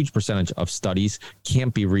a huge percentage of studies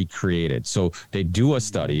can't be recreated. So they do a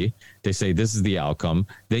study, they say this is the outcome,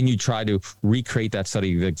 then you try to recreate that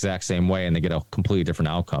study the exact same way and they get a completely different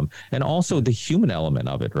outcome. And also the human element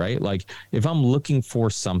of it, right? Like, if I'm looking for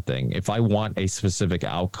something, if I want a specific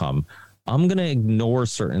outcome, I'm going to ignore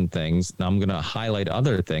certain things and I'm going to highlight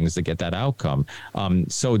other things to get that outcome.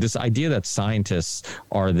 So this idea that scientists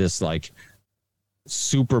are this, like,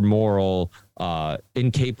 super moral,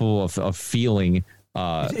 incapable of feeling.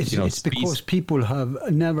 It's because people have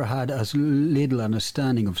never had as little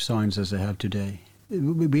understanding of science as they have today.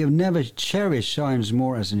 We have never cherished science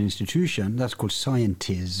more as an institution. That's called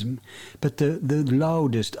scientism. But the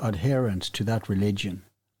loudest adherents to that religion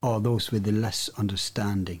are those with the less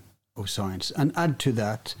understanding of science. And add to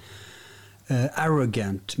that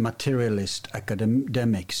arrogant materialist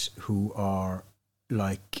academics who are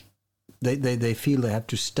like, they feel they have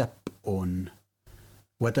to step on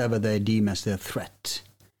whatever they deem as their threat.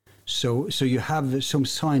 So you have some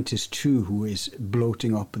scientists too who is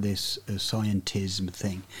bloating up this scientism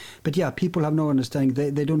thing. But yeah, people have no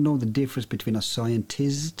understanding. They don't know the difference between a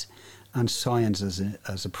scientist and science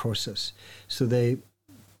as a process. So they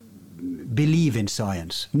believe in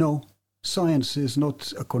science. No, science is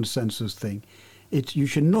not a consensus thing. You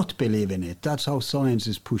should not believe in it. That's how science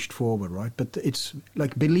is pushed forward, right? But it's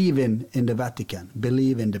like, believe in the Vatican,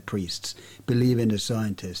 believe in the priests, believe in the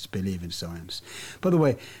scientists, believe in science. By the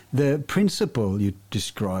way, the principle you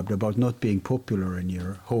described about not being popular in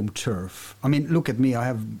your home turf, I mean, look at me, I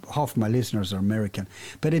have half my listeners are American,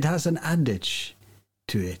 but it has an adage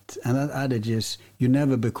to it. And that adage is, you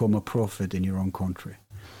never become a prophet in your own country.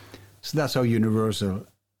 So that's how universal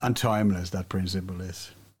and timeless that principle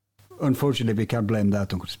is. Unfortunately, we can't blame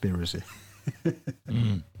that on conspiracy.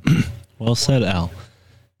 Well said, Al.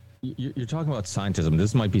 You're talking about scientism.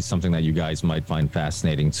 This might be something that you guys might find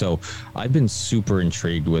fascinating. So I've been super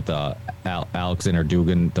intrigued with Alexander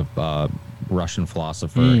Dugin, the Russian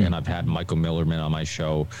philosopher, and I've had Michael Millerman on my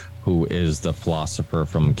show, who is the philosopher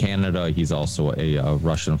from Canada. He's also a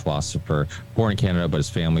Russian philosopher, born in Canada, but his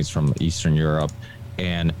family's from Eastern Europe.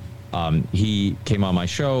 And he came on my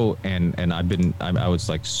show, and I was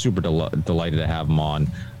like super delighted to have him on,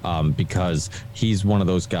 because he's one of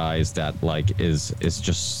those guys that, like, is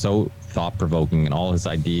just so thought-provoking in all his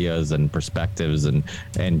ideas and perspectives, and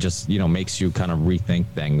just, makes you kind of rethink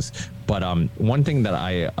things. But one thing that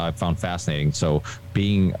I found fascinating, so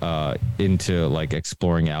being into, like,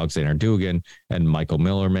 exploring Alexander Dugin and Michael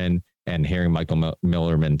Millerman and hearing Michael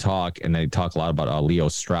Millerman talk, and they talk a lot about Leo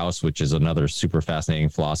Strauss, which is another super fascinating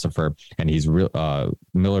philosopher. And he's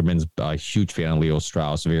Millerman's a huge fan of Leo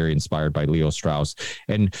Strauss, very inspired by Leo Strauss.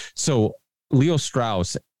 And so Leo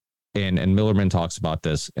Strauss and Millerman talks about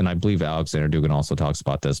this, and I believe Alexander Dugin also talks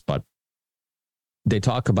about this, but they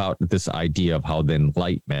talk about this idea of how the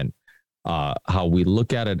Enlightenment, how we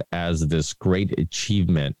look at it as this great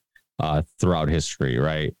achievement throughout history,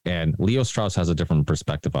 right? And Leo Strauss has a different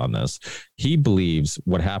perspective on this. He believes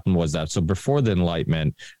what happened was that, so before the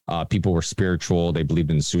Enlightenment, people were spiritual, they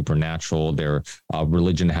believed in the supernatural, their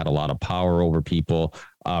religion had a lot of power over people,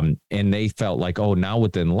 and they felt like, oh, now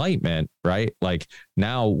with the Enlightenment, right? Like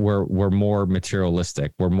now we're more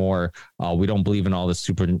materialistic, we're more, we don't believe in all this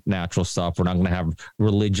supernatural stuff, we're not going to have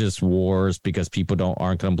religious wars because people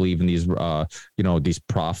aren't going to believe in these these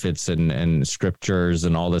prophets and scriptures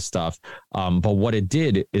and all this stuff. But what it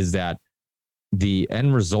did is that the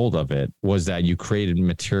end result of it was that you created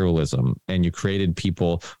materialism, and you created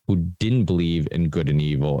people who didn't believe in good and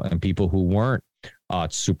evil, and people who weren't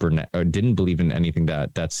didn't believe in anything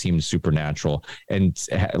that seemed supernatural, and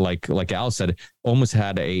like Al said, almost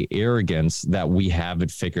had a arrogance that we have it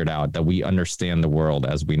figured out, that we understand the world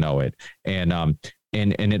as we know it, and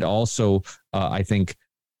it also I think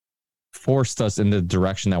forced us in the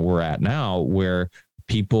direction that we're at now, where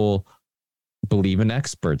people believe in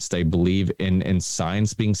experts. They believe in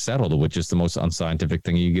science being settled, which is the most unscientific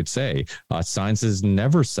thing you could say. Science is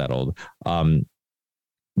never settled.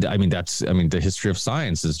 The history of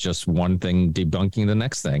science is just one thing debunking the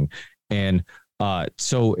next thing. And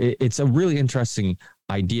so it's a really interesting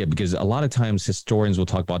idea, because a lot of times historians will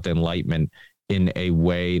talk about the Enlightenment in a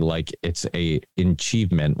way like it's an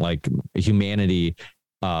achievement, like humanity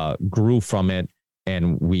grew from it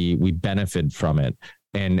and we benefit from it.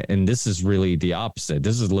 And this is really the opposite.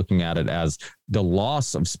 This is looking at it as the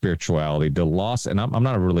loss of spirituality, the loss. And I'm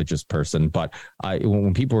not a religious person, but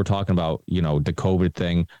when people were talking about, the COVID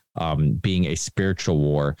thing being a spiritual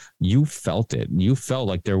war, you felt it. You felt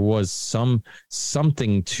like there was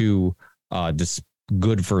something to this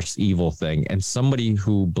good versus evil thing. And somebody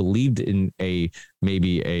who believed in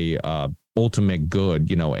maybe a ultimate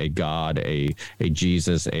good, a God, a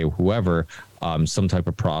Jesus, a whoever, some type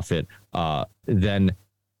of prophet, then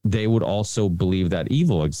they would also believe that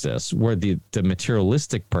evil exists, where the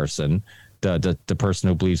materialistic person, the person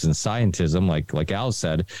who believes in scientism, like Al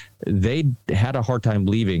said, they had a hard time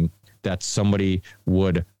believing that somebody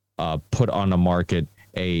would put on the market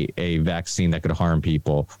a vaccine that could harm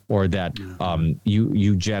people, or that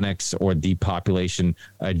eugenics or depopulation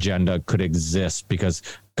agenda could exist, because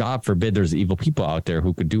God forbid there's evil people out there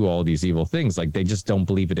who could do all these evil things. Like, they just don't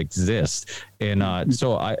believe it exists. And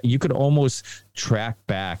so you could almost track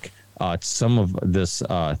back some of this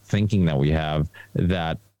thinking that we have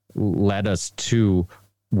that led us to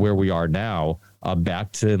where we are now,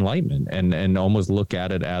 back to Enlightenment, and almost look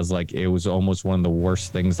at it as like it was almost one of the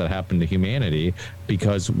worst things that happened to humanity,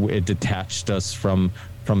 because it detached us from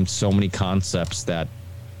so many concepts that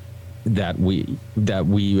we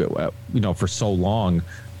for so long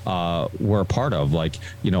were a part of, like,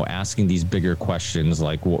 asking these bigger questions,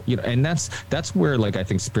 like, well, and that's where, like, I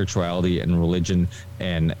think spirituality and religion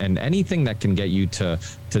and anything that can get you to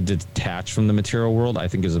detach from the material world, I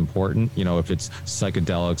think is important. If it's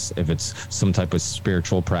psychedelics, if it's some type of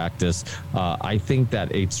spiritual practice, I think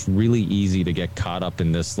that it's really easy to get caught up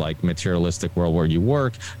in this, like, materialistic world where you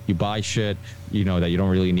work, you buy shit, that you don't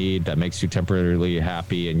really need, that makes you temporarily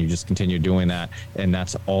happy, and you just continue doing that, and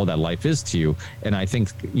that's all that life is to you. And I think,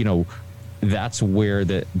 that's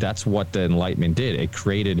what the Enlightenment did. It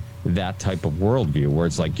created that type of worldview where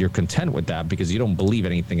it's like you're content with that because you don't believe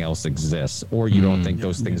anything else exists, or you don't think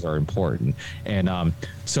those things are important. And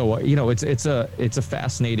so it's a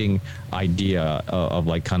fascinating idea of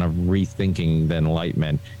like kind of rethinking the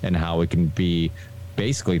Enlightenment and how it can be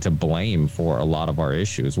basically to blame for a lot of our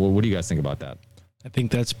issues. Well, what do you guys think about that? I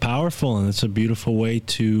think that's powerful, and it's a beautiful way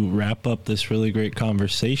to wrap up this really great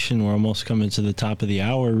conversation. We're almost coming to the top of the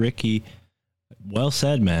hour. Ricky, well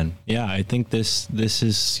said, man. Yeah, I think this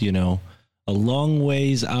is, a long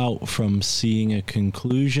ways out from seeing a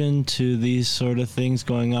conclusion to these sort of things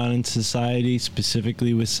going on in society,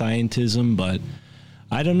 specifically with scientism, but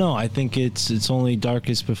I don't know. I think it's only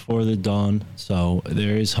darkest before the dawn, so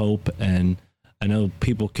there is hope, and I know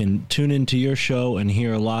people can tune into your show and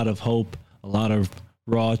hear a lot of hope, a lot of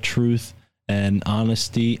raw truth and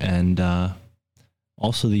honesty, and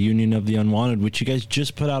also the Union of the Unwanted, which you guys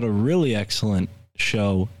just put out a really excellent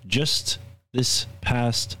show just this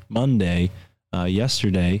past Monday,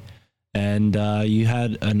 yesterday, and you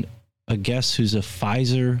had an a guest who's a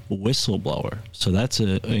Pfizer whistleblower. So that's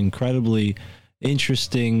an incredibly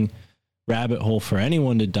interesting rabbit hole for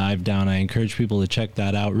anyone to dive down. I encourage people to check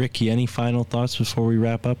that out. Ricky, any final thoughts before we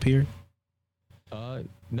wrap up here?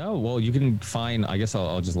 No, well, you can find, I guess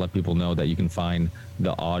I'll just let people know that you can find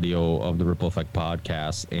the audio of the Ripple Effect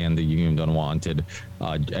podcast and the Union of Unwanted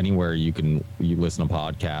anywhere you listen to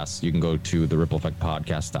podcasts. You can go to the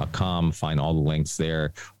rippleeffectpodcast.com, find all the links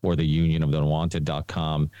there, or the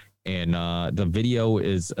unionoftheunwanted.com. And the video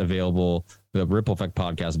is available. The Ripple Effect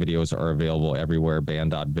podcast videos are available everywhere: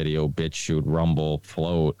 band.video, BitChute, Rumble,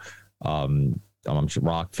 Float,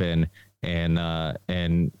 Rockfin,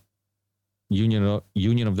 and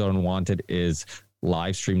Union of the Unwanted is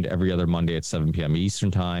live streamed every other Monday at 7 p.m.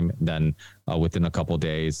 Eastern time. Then within a couple of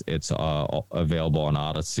days, it's available on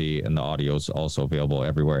Odyssey, and the audio is also available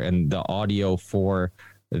everywhere. And the audio for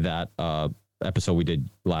that episode we did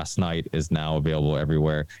last night is now available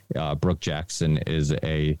everywhere. Brooke Jackson is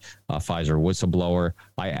a Pfizer whistleblower.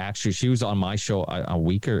 She was on my show a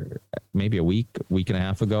week and a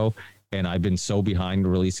half ago. And I've been so behind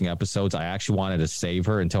releasing episodes. I actually wanted to save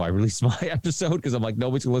her until I released my episode, because I'm like,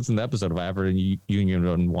 nobody's gonna listen to the episode if I have her in Union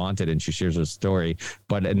Unwanted and she shares her story.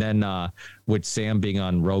 And then with Sam being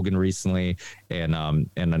on Rogan recently, and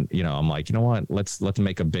you know, I'm like, you know what, let's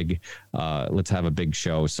make a big let's have a big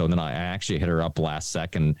show. So then I actually hit her up last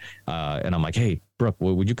second, and I'm like, hey, Brooke,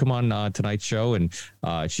 would you come on tonight's show? And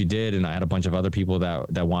she did, and I had a bunch of other people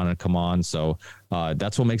that wanted to come on. So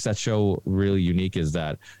that's what makes that show really unique, is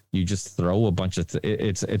that you just throw a bunch of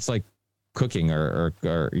it's like cooking or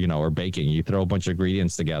baking. You throw a bunch of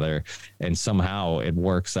ingredients together, and somehow it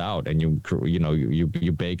works out, and you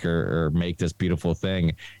bake or make this beautiful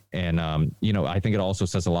thing. And I think it also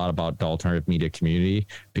says a lot about the alternative media community,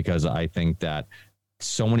 because I think that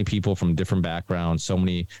so many people from different backgrounds, so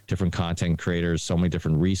many different content creators, so many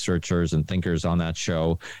different researchers and thinkers on that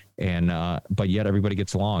show. And but yet everybody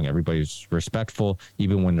gets along. Everybody's respectful,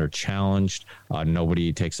 even when they're challenged.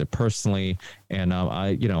 Nobody takes it personally. And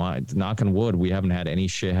I knock on wood, we haven't had any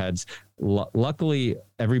shitheads. Luckily,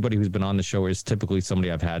 everybody who's been on the show is typically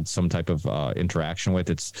somebody I've had some type of interaction with.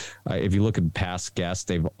 It's if you look at past guests,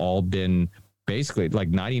 they've all been basically like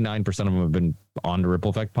 99% of them have been on the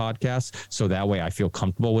Ripple Effect podcast. So that way I feel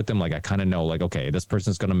comfortable with them. Like I kind of know, like, okay, this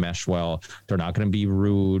person's going to mesh well. They're not going to be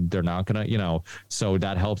rude. They're not going to, so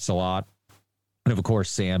that helps a lot. And of course,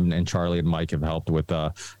 Sam and Charlie and Mike have helped with,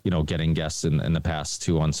 getting guests in the past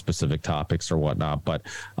too on specific topics or whatnot. But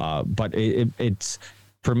it's,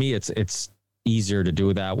 for me, it's easier to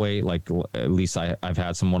do it that way. Like at least I've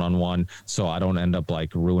had some one-on-one, so I don't end up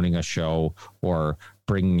like ruining a show or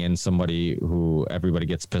bringing in somebody who everybody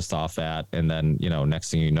gets pissed off at, and then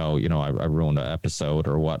next thing you know I ruined an episode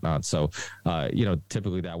or whatnot. So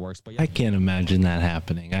typically that works. But yeah. I can't imagine that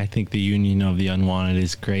happening. I think the Union of the Unwanted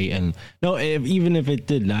is great, and even if it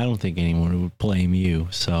didn't, I don't think anyone would blame you.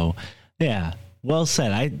 So yeah, well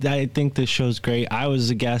said. I think this show's great. I was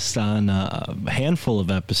a guest on a handful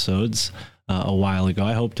of episodes a while ago.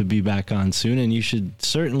 I hope to be back on soon, and you should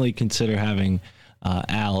certainly consider having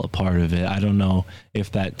Al a part of it. I don't know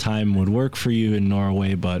if that time would work for you in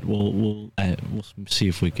Norway, but we'll see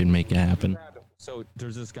if we can make it happen. So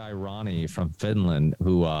there's this guy, Ronnie from Finland,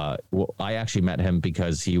 who I actually met him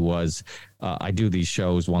because he was, I do these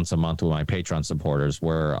shows once a month with my Patreon supporters,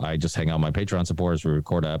 where I just hang out with my Patreon supporters, we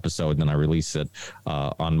record an episode, and then I release it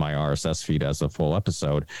on my RSS feed as a full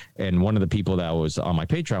episode. And one of the people that was on my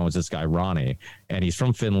Patreon was this guy, Ronnie, and he's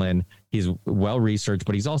from Finland. He's well-researched,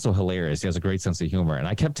 but he's also hilarious. He has a great sense of humor. And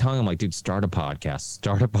I kept telling him, like, dude, start a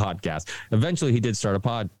podcast. Eventually he did start a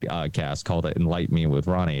podcast called Enlighten Me with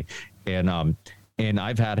Ronnie. And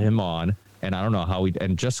I've had him on, and I don't know how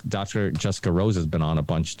just Dr. Jessica Rose has been on a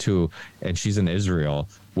bunch too, and she's in Israel,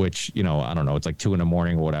 which, I don't know, it's like 2 a.m.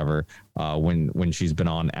 or whatever, when she's been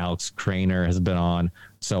on. Alex Craner has been on.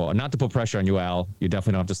 So not to put pressure on you, Al, you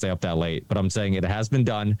definitely don't have to stay up that late, but I'm saying it has been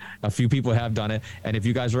done. A few people have done it. And if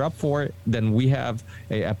you guys are up for it, then we have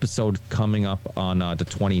a episode coming up on the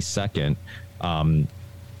 22nd. And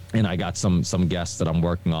I got some guests that I'm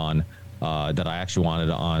working on that I actually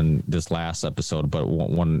wanted on this last episode, but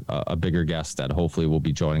a bigger guest that hopefully will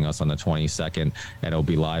be joining us on the 22nd, and it'll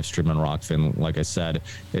be live streamed on Rockfin. Like I said,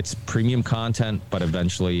 it's premium content, but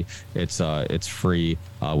eventually it's free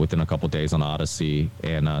within a couple days on Odyssey,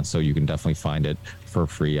 and so you can definitely find it for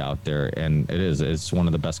free out there. And it's one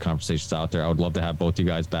of the best conversations out there. I would love to have both you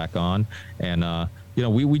guys back on, and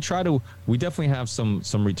we definitely have some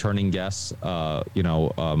returning guests over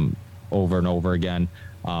and over again.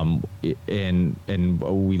 And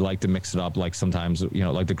we like to mix it up. Like sometimes,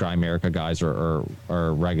 like the Grimerica guys or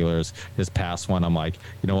regulars. This past one, I'm like,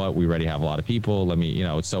 you know what, we already have a lot of people. Let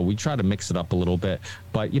me, so we try to mix it up a little bit.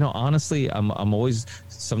 But honestly, I'm always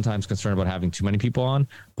sometimes concerned about having too many people on.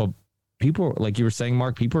 But people, like you were saying,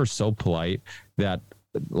 Mark, people are so polite that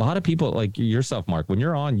a lot of people, like yourself, Mark, when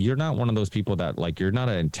you're on, you're not one of those people that, like, you're not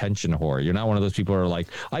an attention whore. You're not one of those people who are like,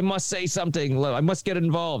 I must say something, I must get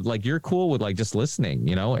involved. Like, you're cool with like just listening,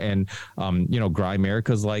 and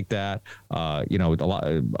Grimerica's like that. A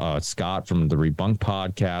lot, Scott from the Rebunk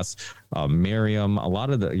podcast, Miriam, a lot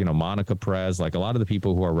of the, Monica Perez, like a lot of the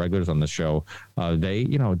people who are regulars on the show,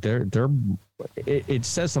 they're it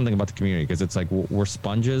says something about the community, because it's like we're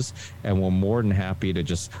sponges and we're more than happy to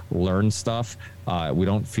just learn stuff. We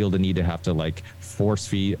don't feel the need to have to like force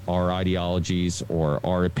feed our ideologies or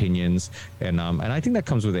our opinions, and I think that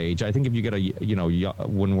comes with age. I think if you get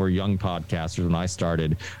when we're young podcasters, when I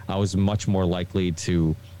started, I was much more likely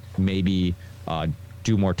to maybe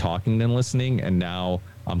do more talking than listening, and now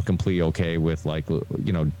I'm completely okay with like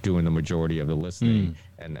doing the majority of the listening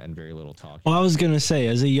and very little talking. Well, I was gonna say,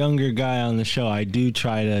 as a younger guy on the show, I do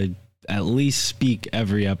try to at least speak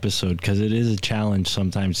every episode, because it is a challenge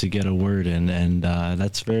sometimes to get a word in, and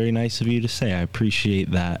that's very nice of you to say. I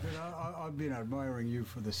appreciate that. I've been admiring you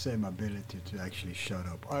for the same ability to actually shut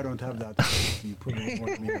up. I don't have that. You probably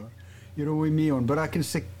want me on. You don't want me on, but I can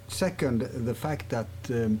second the fact that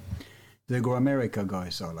the Grimerica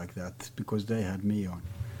guys are like that, because they had me on,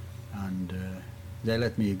 and they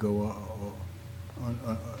let me go on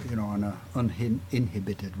an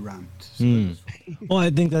uninhibited rant. So Well,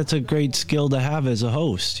 I think that's a great skill to have as a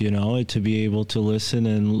host, to be able to listen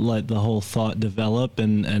and let the whole thought develop,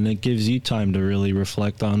 and it gives you time to really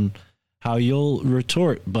reflect on how you'll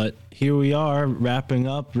retort. But here we are, wrapping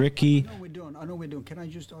up. Ricky. I know we're done. Can I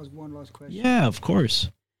just ask one last question? Yeah, of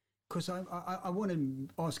course. Because I want to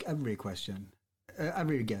ask every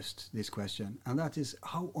guest this question, and that is,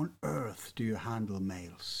 how on earth do you handle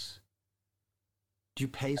mails? Do you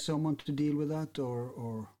pay someone to deal with that,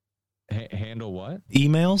 or handle what?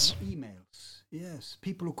 Emails? Emails, yes.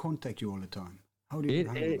 People who contact you all the time. How do you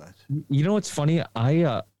handle that? It's funny.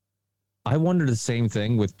 I wonder the same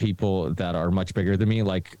thing with people that are much bigger than me.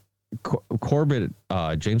 Like Corbett,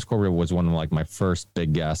 James Corbett was one of like my first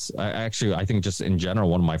big guests. I think just in general,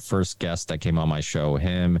 one of my first guests that came on my show.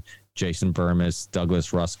 Him, Jason Burmis,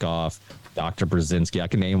 Douglas Ruskoff, Dr. Brzezinski. I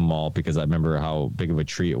can name them all because I remember how big of a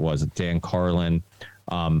treat it was. Dan Carlin.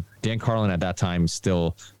 Dan Carlin at that time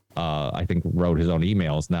still, I think, wrote his own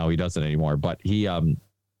emails. Now he doesn't anymore. But he, I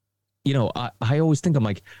always think, I'm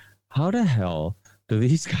like, how the hell do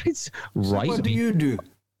these guys write? So what do you do?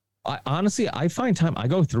 Honestly, I find time. I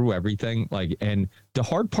go through everything, and the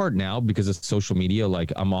hard part now, because of social media,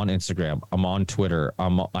 like I'm on Instagram, I'm on Twitter,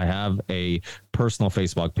 I have a personal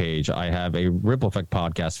Facebook page, I have a Ripple Effect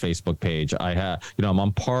podcast Facebook page, I have, I'm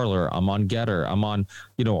on Parler, I'm on Getter, I'm on,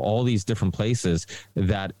 all these different places,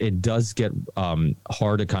 that it does get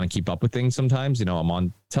hard to kind of keep up with things sometimes. I'm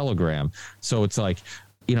on Telegram, so it's like,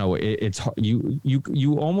 it's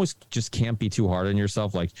you almost just can't be too hard on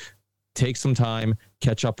yourself. Like, take some time,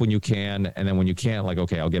 catch up when you can, and then when you can't, like,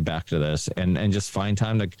 okay, I'll get back to this, and just find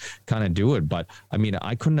time to kind of do it. But I mean,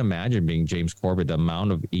 I couldn't imagine being James Corbett, the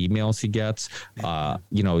amount of emails he gets, and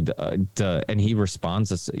he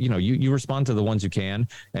responds to, you respond to the ones you can,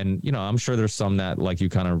 and I'm sure there's some that like you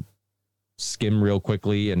kind of skim real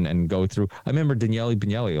quickly and go through. I remember Daniele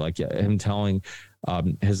Bignelli, like him telling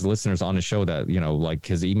his listeners on the show that, like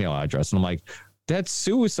his email address, and I'm like, that's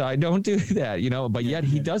suicide. Don't do that, but yet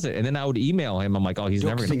he does it. And then I would email him. I'm like, oh, he's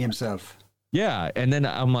never gonna himself. Yeah. And then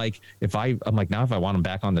I'm like, now if I want him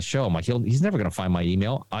back on the show, I'm like, he's never going to find my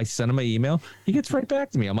email. I send him an email. He gets right back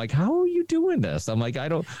to me. I'm like, how are you doing this? I'm like, I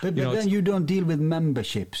don't, but then you don't deal with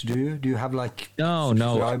memberships, do you? Do you have like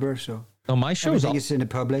subscribers? No, my show is in the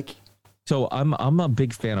public. So I'm a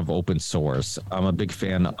big fan of open source. I'm a big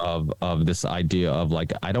fan of this idea of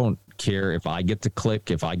like, I don't care if I get to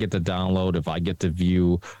click, if I get to download, if I get to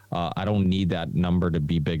view. I don't need that number to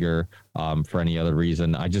be bigger for any other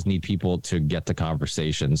reason. I just need people to get the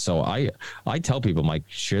conversation. So I tell people, I'm like,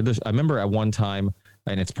 share this. I remember at one time,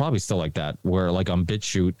 and it's probably still like that, where like on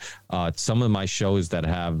BitChute, some of my shows that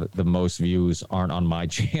have the most views aren't on my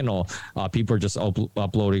channel. People are just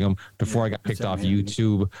uploading them. Before I got kicked off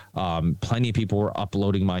YouTube, plenty of people were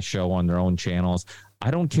uploading my show on their own channels. I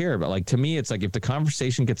don't care about, like, to me, it's like if the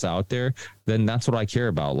conversation gets out there, then that's what I care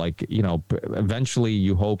about. Like, eventually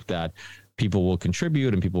you hope that people will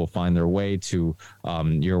contribute and people will find their way to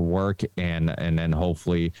your work, and then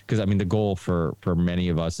hopefully, because I mean the goal for many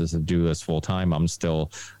of us is to do this full time. I'm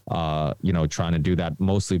still trying to do that,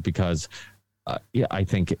 mostly because I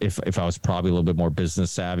think if I was probably a little bit more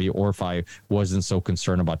business savvy, or if I wasn't so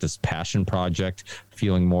concerned about this passion project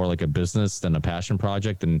feeling more like a business than a passion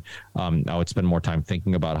project, and I would spend more time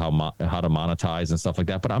thinking about how to monetize and stuff like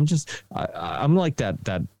that. But I'm like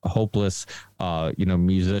that hopeless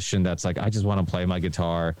musician that's like, I just want to play my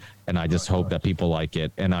guitar and I just hope that people like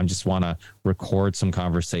it, and I just want to record some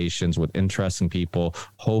conversations with interesting people,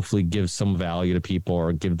 hopefully give some value to people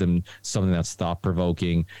or give them something that's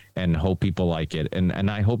thought-provoking, and hope people like it, and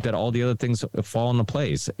I hope that all the other things fall into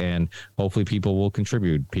place, and hopefully people will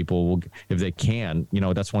contribute. People will, if they can.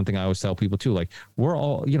 That's one thing I always tell people too, like we're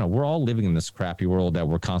all living in this crappy world that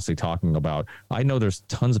we're constantly talking about. I know there's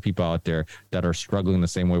tons of people out there that are struggling the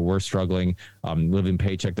same way we're struggling, living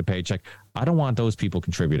paycheck to paycheck. I don't want those people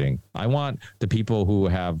contributing. I want the people who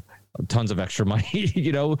have tons of extra money,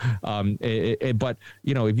 but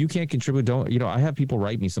if you can't contribute, don't, I have people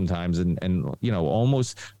write me sometimes and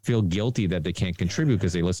almost feel guilty that they can't contribute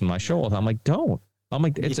because they listen to my show. I'm like, don't. I'm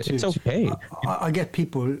like, it's okay. I get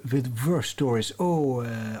people with worse stories. My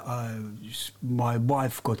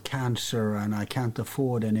wife got cancer and I can't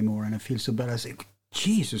afford anymore and I feel so bad. I say,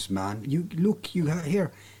 Jesus, man, you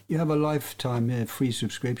have a lifetime free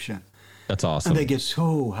subscription. That's awesome. And they get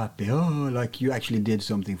so happy. Oh, like you actually did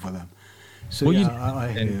something for them. So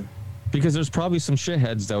because there's probably some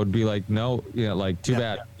shitheads that would be like, no, like too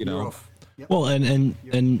bad, Yep. Well,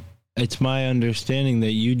 and it's my understanding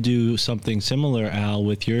that you do something similar, Al,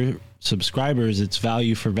 with your subscribers. It's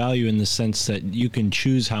value for value in the sense that you can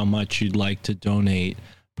choose how much you'd like to donate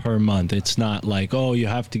per month. It's not like, oh, you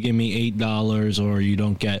have to give me $8 or you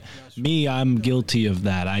don't get me. I'm guilty of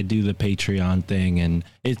that. I do the Patreon thing, and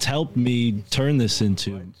it's helped me turn this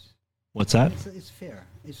into what's that? It's fair.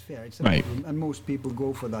 It's fair. It's right. And most people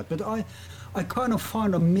go for that. But I kind of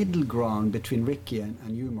found a middle ground between Ricky and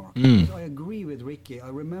you, Mark. I agree with Ricky. I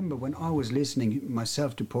remember when I was listening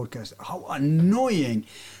myself to podcasts, how annoying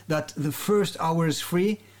that the first hour is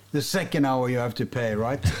free, the second hour you have to pay,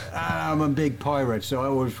 right? I'm a big pirate, so I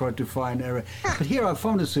always try to find error. But here I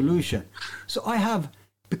found a solution. So I have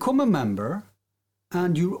become a member,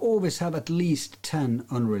 and you always have at least 10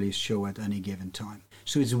 unreleased shows at any given time.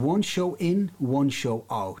 So it's one show in, one show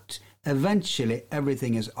out. Eventually,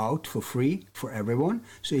 everything is out for free for everyone.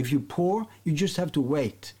 So if you pour, you just have to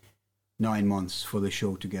wait 9 months for the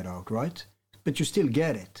show to get out, right? But you still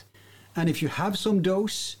get it. And if you have some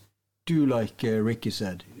dose, do like Ricky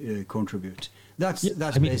said, contribute. That's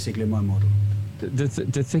basically my model.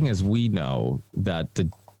 The thing is, we know that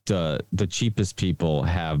the cheapest people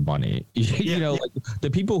have money. Like the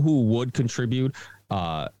people who would contribute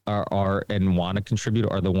are and want to contribute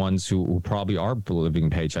are the ones who probably are living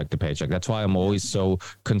paycheck to paycheck. That's why I'm always so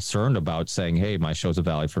concerned about saying, hey, my show's a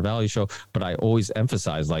value for value show. But I always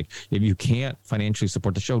emphasize, like, if you can't financially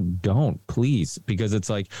support the show, don't, please, because it's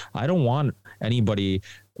like, I don't want anybody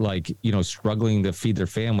like, struggling to feed their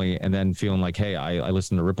family and then feeling like, hey, I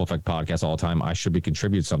listen to Ripple Effect podcast all the time, I should be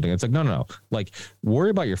contributing something. It's like, no. Like, worry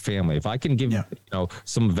about your family. If I can give,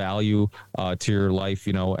 some value to your life,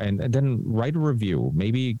 and then write a review,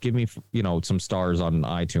 maybe give me, some stars on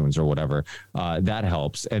iTunes or whatever, that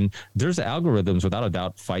helps. And there's algorithms without a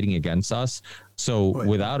doubt fighting against us. So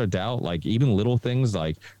without a doubt, like even little things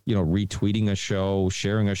like, retweeting a show,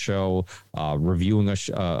 sharing a show, reviewing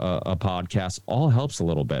a podcast, all helps a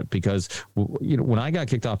little bit, because, when I got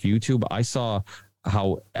kicked off YouTube, I saw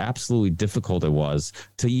how absolutely difficult it was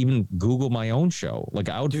to even Google my own show. Like,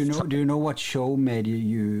 I would. Do you know what show made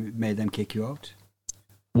them kick you out?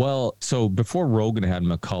 Well, so before Rogan had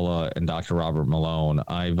McCullough and Dr. Robert Malone,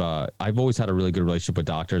 I've always had a really good relationship with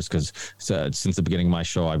doctors, because since the beginning of my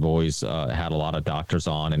show, I've always had a lot of doctors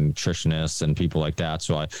on and nutritionists and people like that.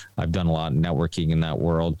 So I've done a lot of networking in that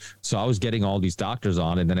world. So I was getting all these doctors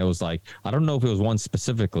on, and then it was like, I don't know if it was one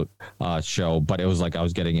specific show, but it was like I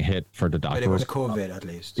was getting a hit for the doctor. But it was COVID at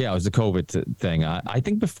least. Yeah, it was the COVID thing. I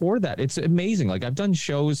think before that, it's amazing. Like, I've done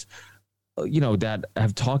shows that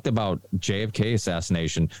have talked about JFK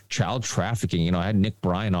assassination, child trafficking. I had Nick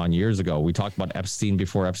Bryan on years ago. We talked about Epstein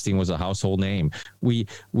before Epstein was a household name. We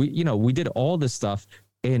did all this stuff.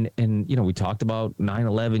 And we talked about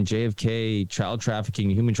 9/11, JFK, child trafficking,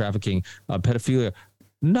 human trafficking, pedophilia.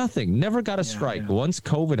 Nothing, never got a strike. Once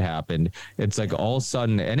COVID happened, it's like all of a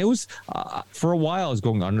sudden, and it was for a while I was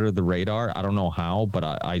going under the radar. I don't know how,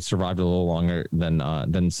 but I survived a little longer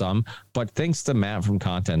than some. But thanks to Matt from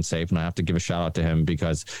Content Safe, and I have to give a shout out to him,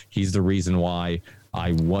 because he's the reason why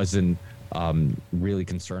I wasn't really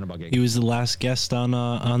concerned about getting. He was the last guest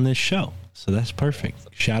on this show, so that's perfect.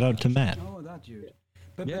 Shout out to Matt. Oh, that dude.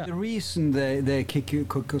 But the reason they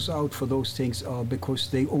kick us out for those things are because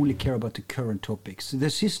they only care about the current topics. The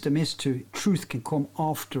system is truth can come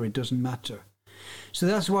after, it doesn't matter. So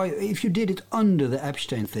that's why if you did it under the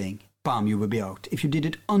Epstein thing, bam, you would be out. If you did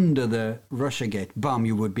it under the Russiagate, bam,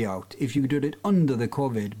 you would be out. If you did it under the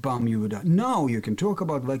COVID, bam, you would out. Now you can talk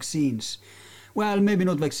about vaccines. Well, maybe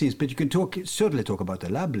not vaccines, but you can certainly talk about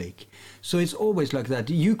the lab leak. So it's always like that.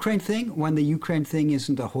 The Ukraine thing, when the Ukraine thing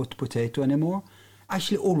isn't a hot potato anymore,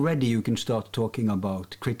 actually already you can start talking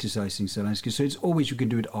about criticizing Zelensky. So it's always you can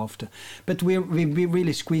do it after. But we're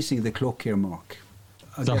really squeezing the clock here, Mark.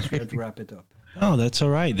 I guess we have to wrap it up. Oh, that's all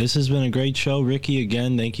right. This has been a great show. Ricky,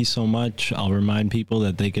 again, thank you so much. I'll remind people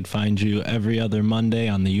that they could find you every other Monday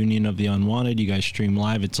on the Union of the Unwanted. You guys stream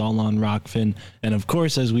live. It's all on Rockfin. And, of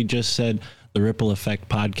course, as we just said, the Ripple Effect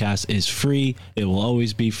podcast is free. It will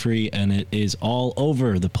always be free, and it is all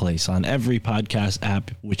over the place on every podcast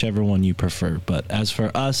app, whichever one you prefer. But as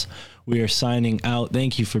for us, we are signing out.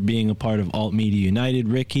 Thank you for being a part of Alt Media United,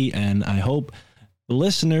 Ricky, and I hope the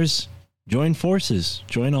listeners join forces.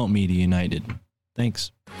 Join Alt Media United.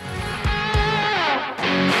 Thanks.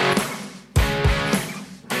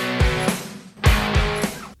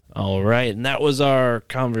 All right, and that was our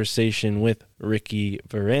conversation with Ricky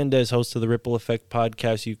Varandas, host of the Ripple Effect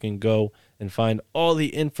podcast. You can go and find all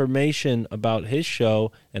the information about his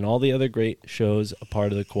show and all the other great shows a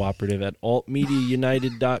part of the cooperative at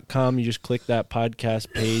altmediaunited.com. You just click that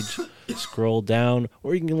podcast page, scroll down,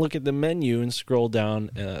 or you can look at the menu and scroll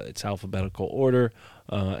down. It's alphabetical order,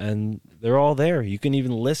 and they're all there. You can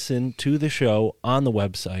even listen to the show on the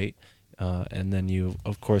website, and then you,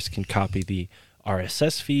 of course, can copy the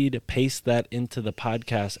RSS feed, paste that into the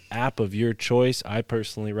podcast app of your choice. I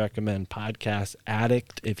personally recommend Podcast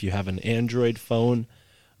Addict if you have an Android phone.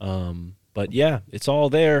 But yeah, it's all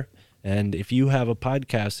there. And if you have a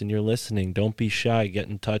podcast and you're listening, don't be shy. Get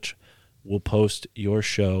in touch. We'll post your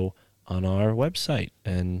show on our website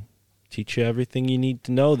and teach you everything you need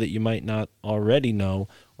to know that you might not already know.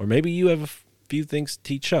 Or maybe you have a few things to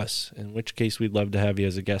teach us, in which case we'd love to have you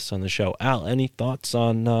as a guest on the show. Al, any thoughts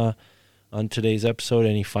on today's episode?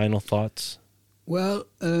 Any final thoughts? Well,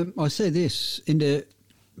 I'll say this. In the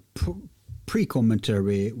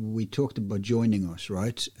pre-commentary, we talked about joining us,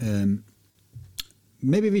 right?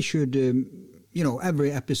 Maybe we should,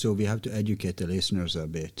 every episode we have to educate the listeners a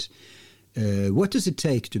bit. What does it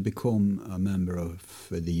take to become a member of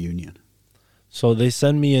the union? So they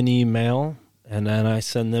send me an email, and then I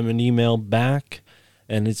send them an email back,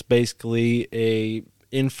 and it's basically a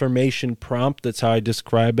information prompt. That's how I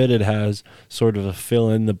describe it. It has sort of a fill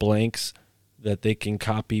in the blanks that they can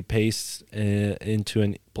copy paste into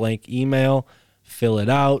a blank email, fill it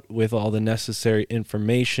out with all the necessary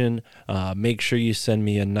information. Make sure you send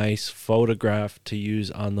me a nice photograph to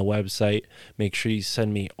use on the website. Make sure you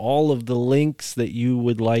send me all of the links that you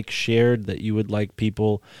would like shared, that you would like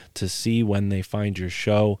people to see when they find your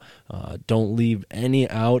show. Don't leave any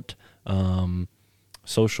out.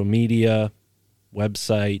 Social media,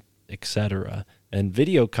 website, etc., and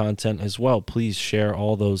video content as well. Please share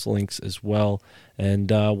all those links as well.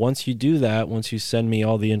 And once you do that, once you send me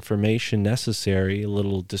all the information necessary, a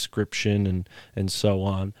little description and so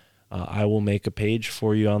on, I will make a page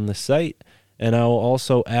for you on the site. And I will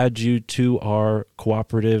also add you to our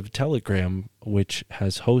cooperative Telegram, which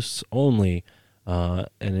has hosts only. And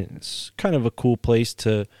it's kind of a cool place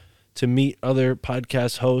to meet other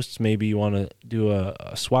podcast hosts. Maybe you want to do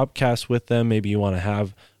a swap cast with them. Maybe you want to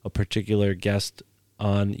have a particular guest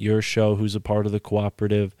on your show who's a part of the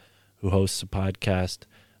cooperative, who hosts a podcast.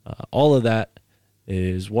 All of that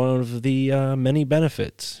is one of the many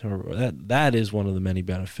benefits, or that is one of the many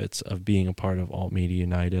benefits of being a part of Alt Media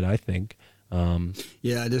United, I think.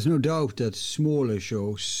 Yeah, there's no doubt that smaller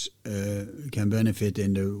shows can benefit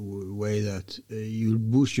in the way that you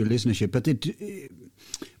boost your listenership, but it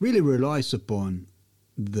really relies upon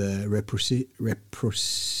the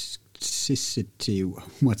reciprocity.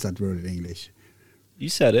 What's that word in English? You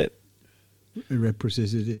said it.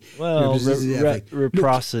 Reciprocity. Well,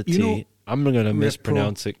 reciprocity. I'm going to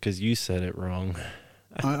mispronounce it because you said it wrong.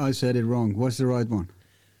 I said it wrong. What's the right one?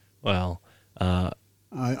 Well, I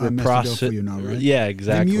messed it up for you now, right? Yeah,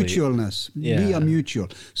 exactly. The mutualness. Yeah. Be a mutual.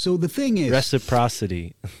 So the thing is,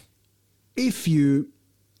 reciprocity. If you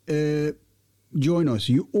join us,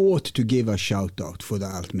 you ought to give a shout out for the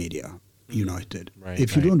Alt Media United. Right,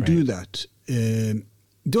 if you don't do that,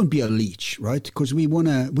 don't be a leech, right? Because we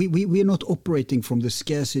are not operating from the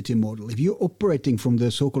scarcity model. If you're operating from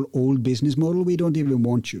the so-called old business model, we don't even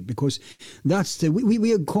want you, because that's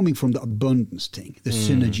we are coming from the abundance thing, the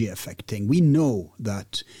synergy effect thing. We know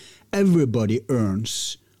that everybody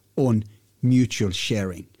earns on mutual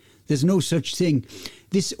sharing. There's no such thing.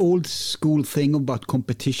 This old school thing about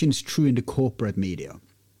competition is true in the corporate media.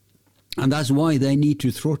 And that's why they need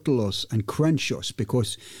to throttle us and crunch us,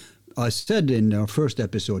 because I said in our first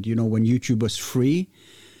episode, when YouTube was free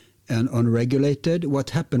and unregulated,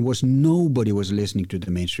 what happened was nobody was listening to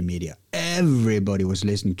the mainstream media. Everybody was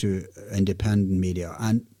listening to independent media,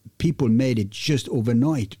 and people made it just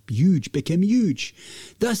overnight became huge.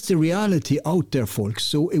 That's the reality out there, folks.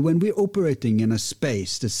 So when we're operating in a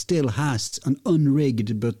space that still has an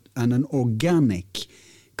unrigged and an organic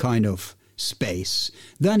kind of space,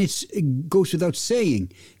 then it goes without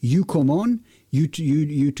saying. You come on,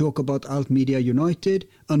 you talk about Alt Media United,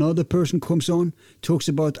 another person comes on, talks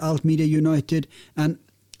about Alt Media United, and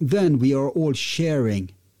then we are all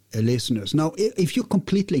sharing listeners. Now, if you're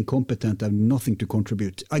completely incompetent and nothing to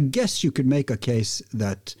contribute, I guess you could make a case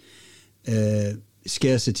that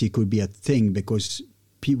scarcity could be a thing, because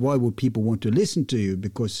why would people want to listen to you?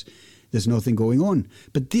 Because there's nothing going on.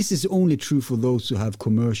 But this is only true for those who have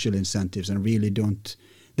commercial incentives and really don't.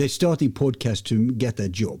 They're starting podcasts to get a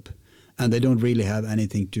job, and they don't really have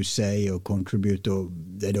anything to say or contribute, or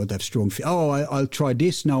they don't have strong. I'll try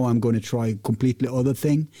this now. I'm going to try a completely other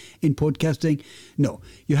thing in podcasting. No,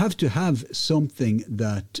 you have to have something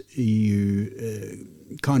that you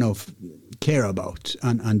kind of care about,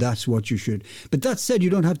 and that's what you should. But that said, you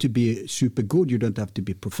don't have to be super good. You don't have to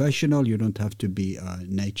be professional. You don't have to be a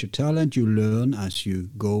nature talent. You learn as you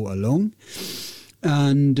go along.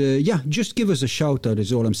 And just give us a shout out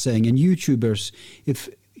is all I'm saying. And YouTubers, if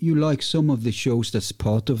you like some of the shows that's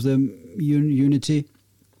part of the Unity,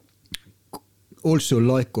 also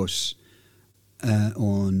like us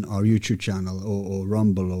on our YouTube channel or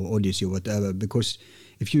Rumble or Odyssey or whatever, because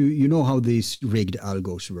if you know how these rigged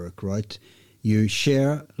algos work, right? You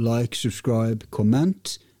share, like, subscribe,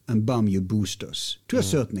 comment, and bam, you boost us to a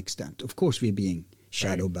certain extent. Of course, we're being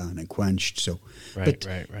shadow banned and quenched, so right.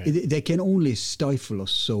 They can only stifle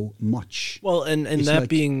us so much. Well, and that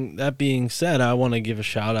being said, I want to give a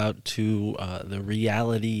shout out to the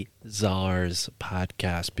Reality Czars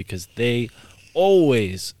podcast, because they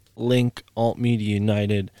always link Alt Media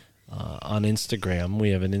United on Instagram.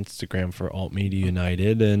 We have an Instagram for Alt Media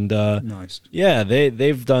United, and nice. Yeah,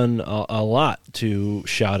 they've done a lot to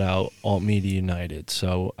shout out Alt Media United.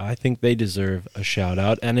 So I think they deserve a shout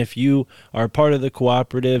out. And if you are part of the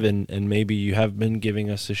cooperative and maybe you have been giving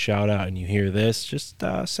us a shout out and you hear this, just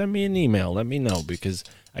send me an email. Let me know, because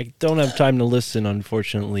I don't have time to listen,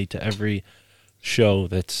 unfortunately, to every show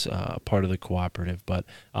that's part of the cooperative. But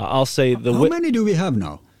I'll say how many do we have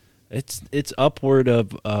now? It's upward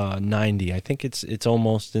of 90. I think it's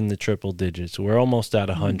almost in the triple digits. We're almost at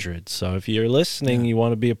 100. So if you're listening, you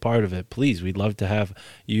want to be a part of it, please. We'd love to have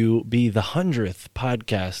you be the 100th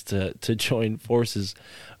podcast to join forces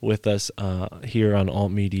with us here on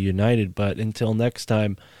Alt Media United. But until next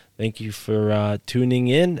time, thank you for tuning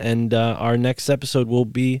in. And our next episode will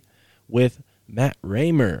be with Matt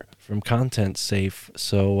Raymer from Content Safe.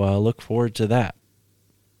 So look forward to that.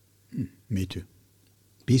 Me too.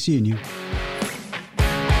 Be seeing you.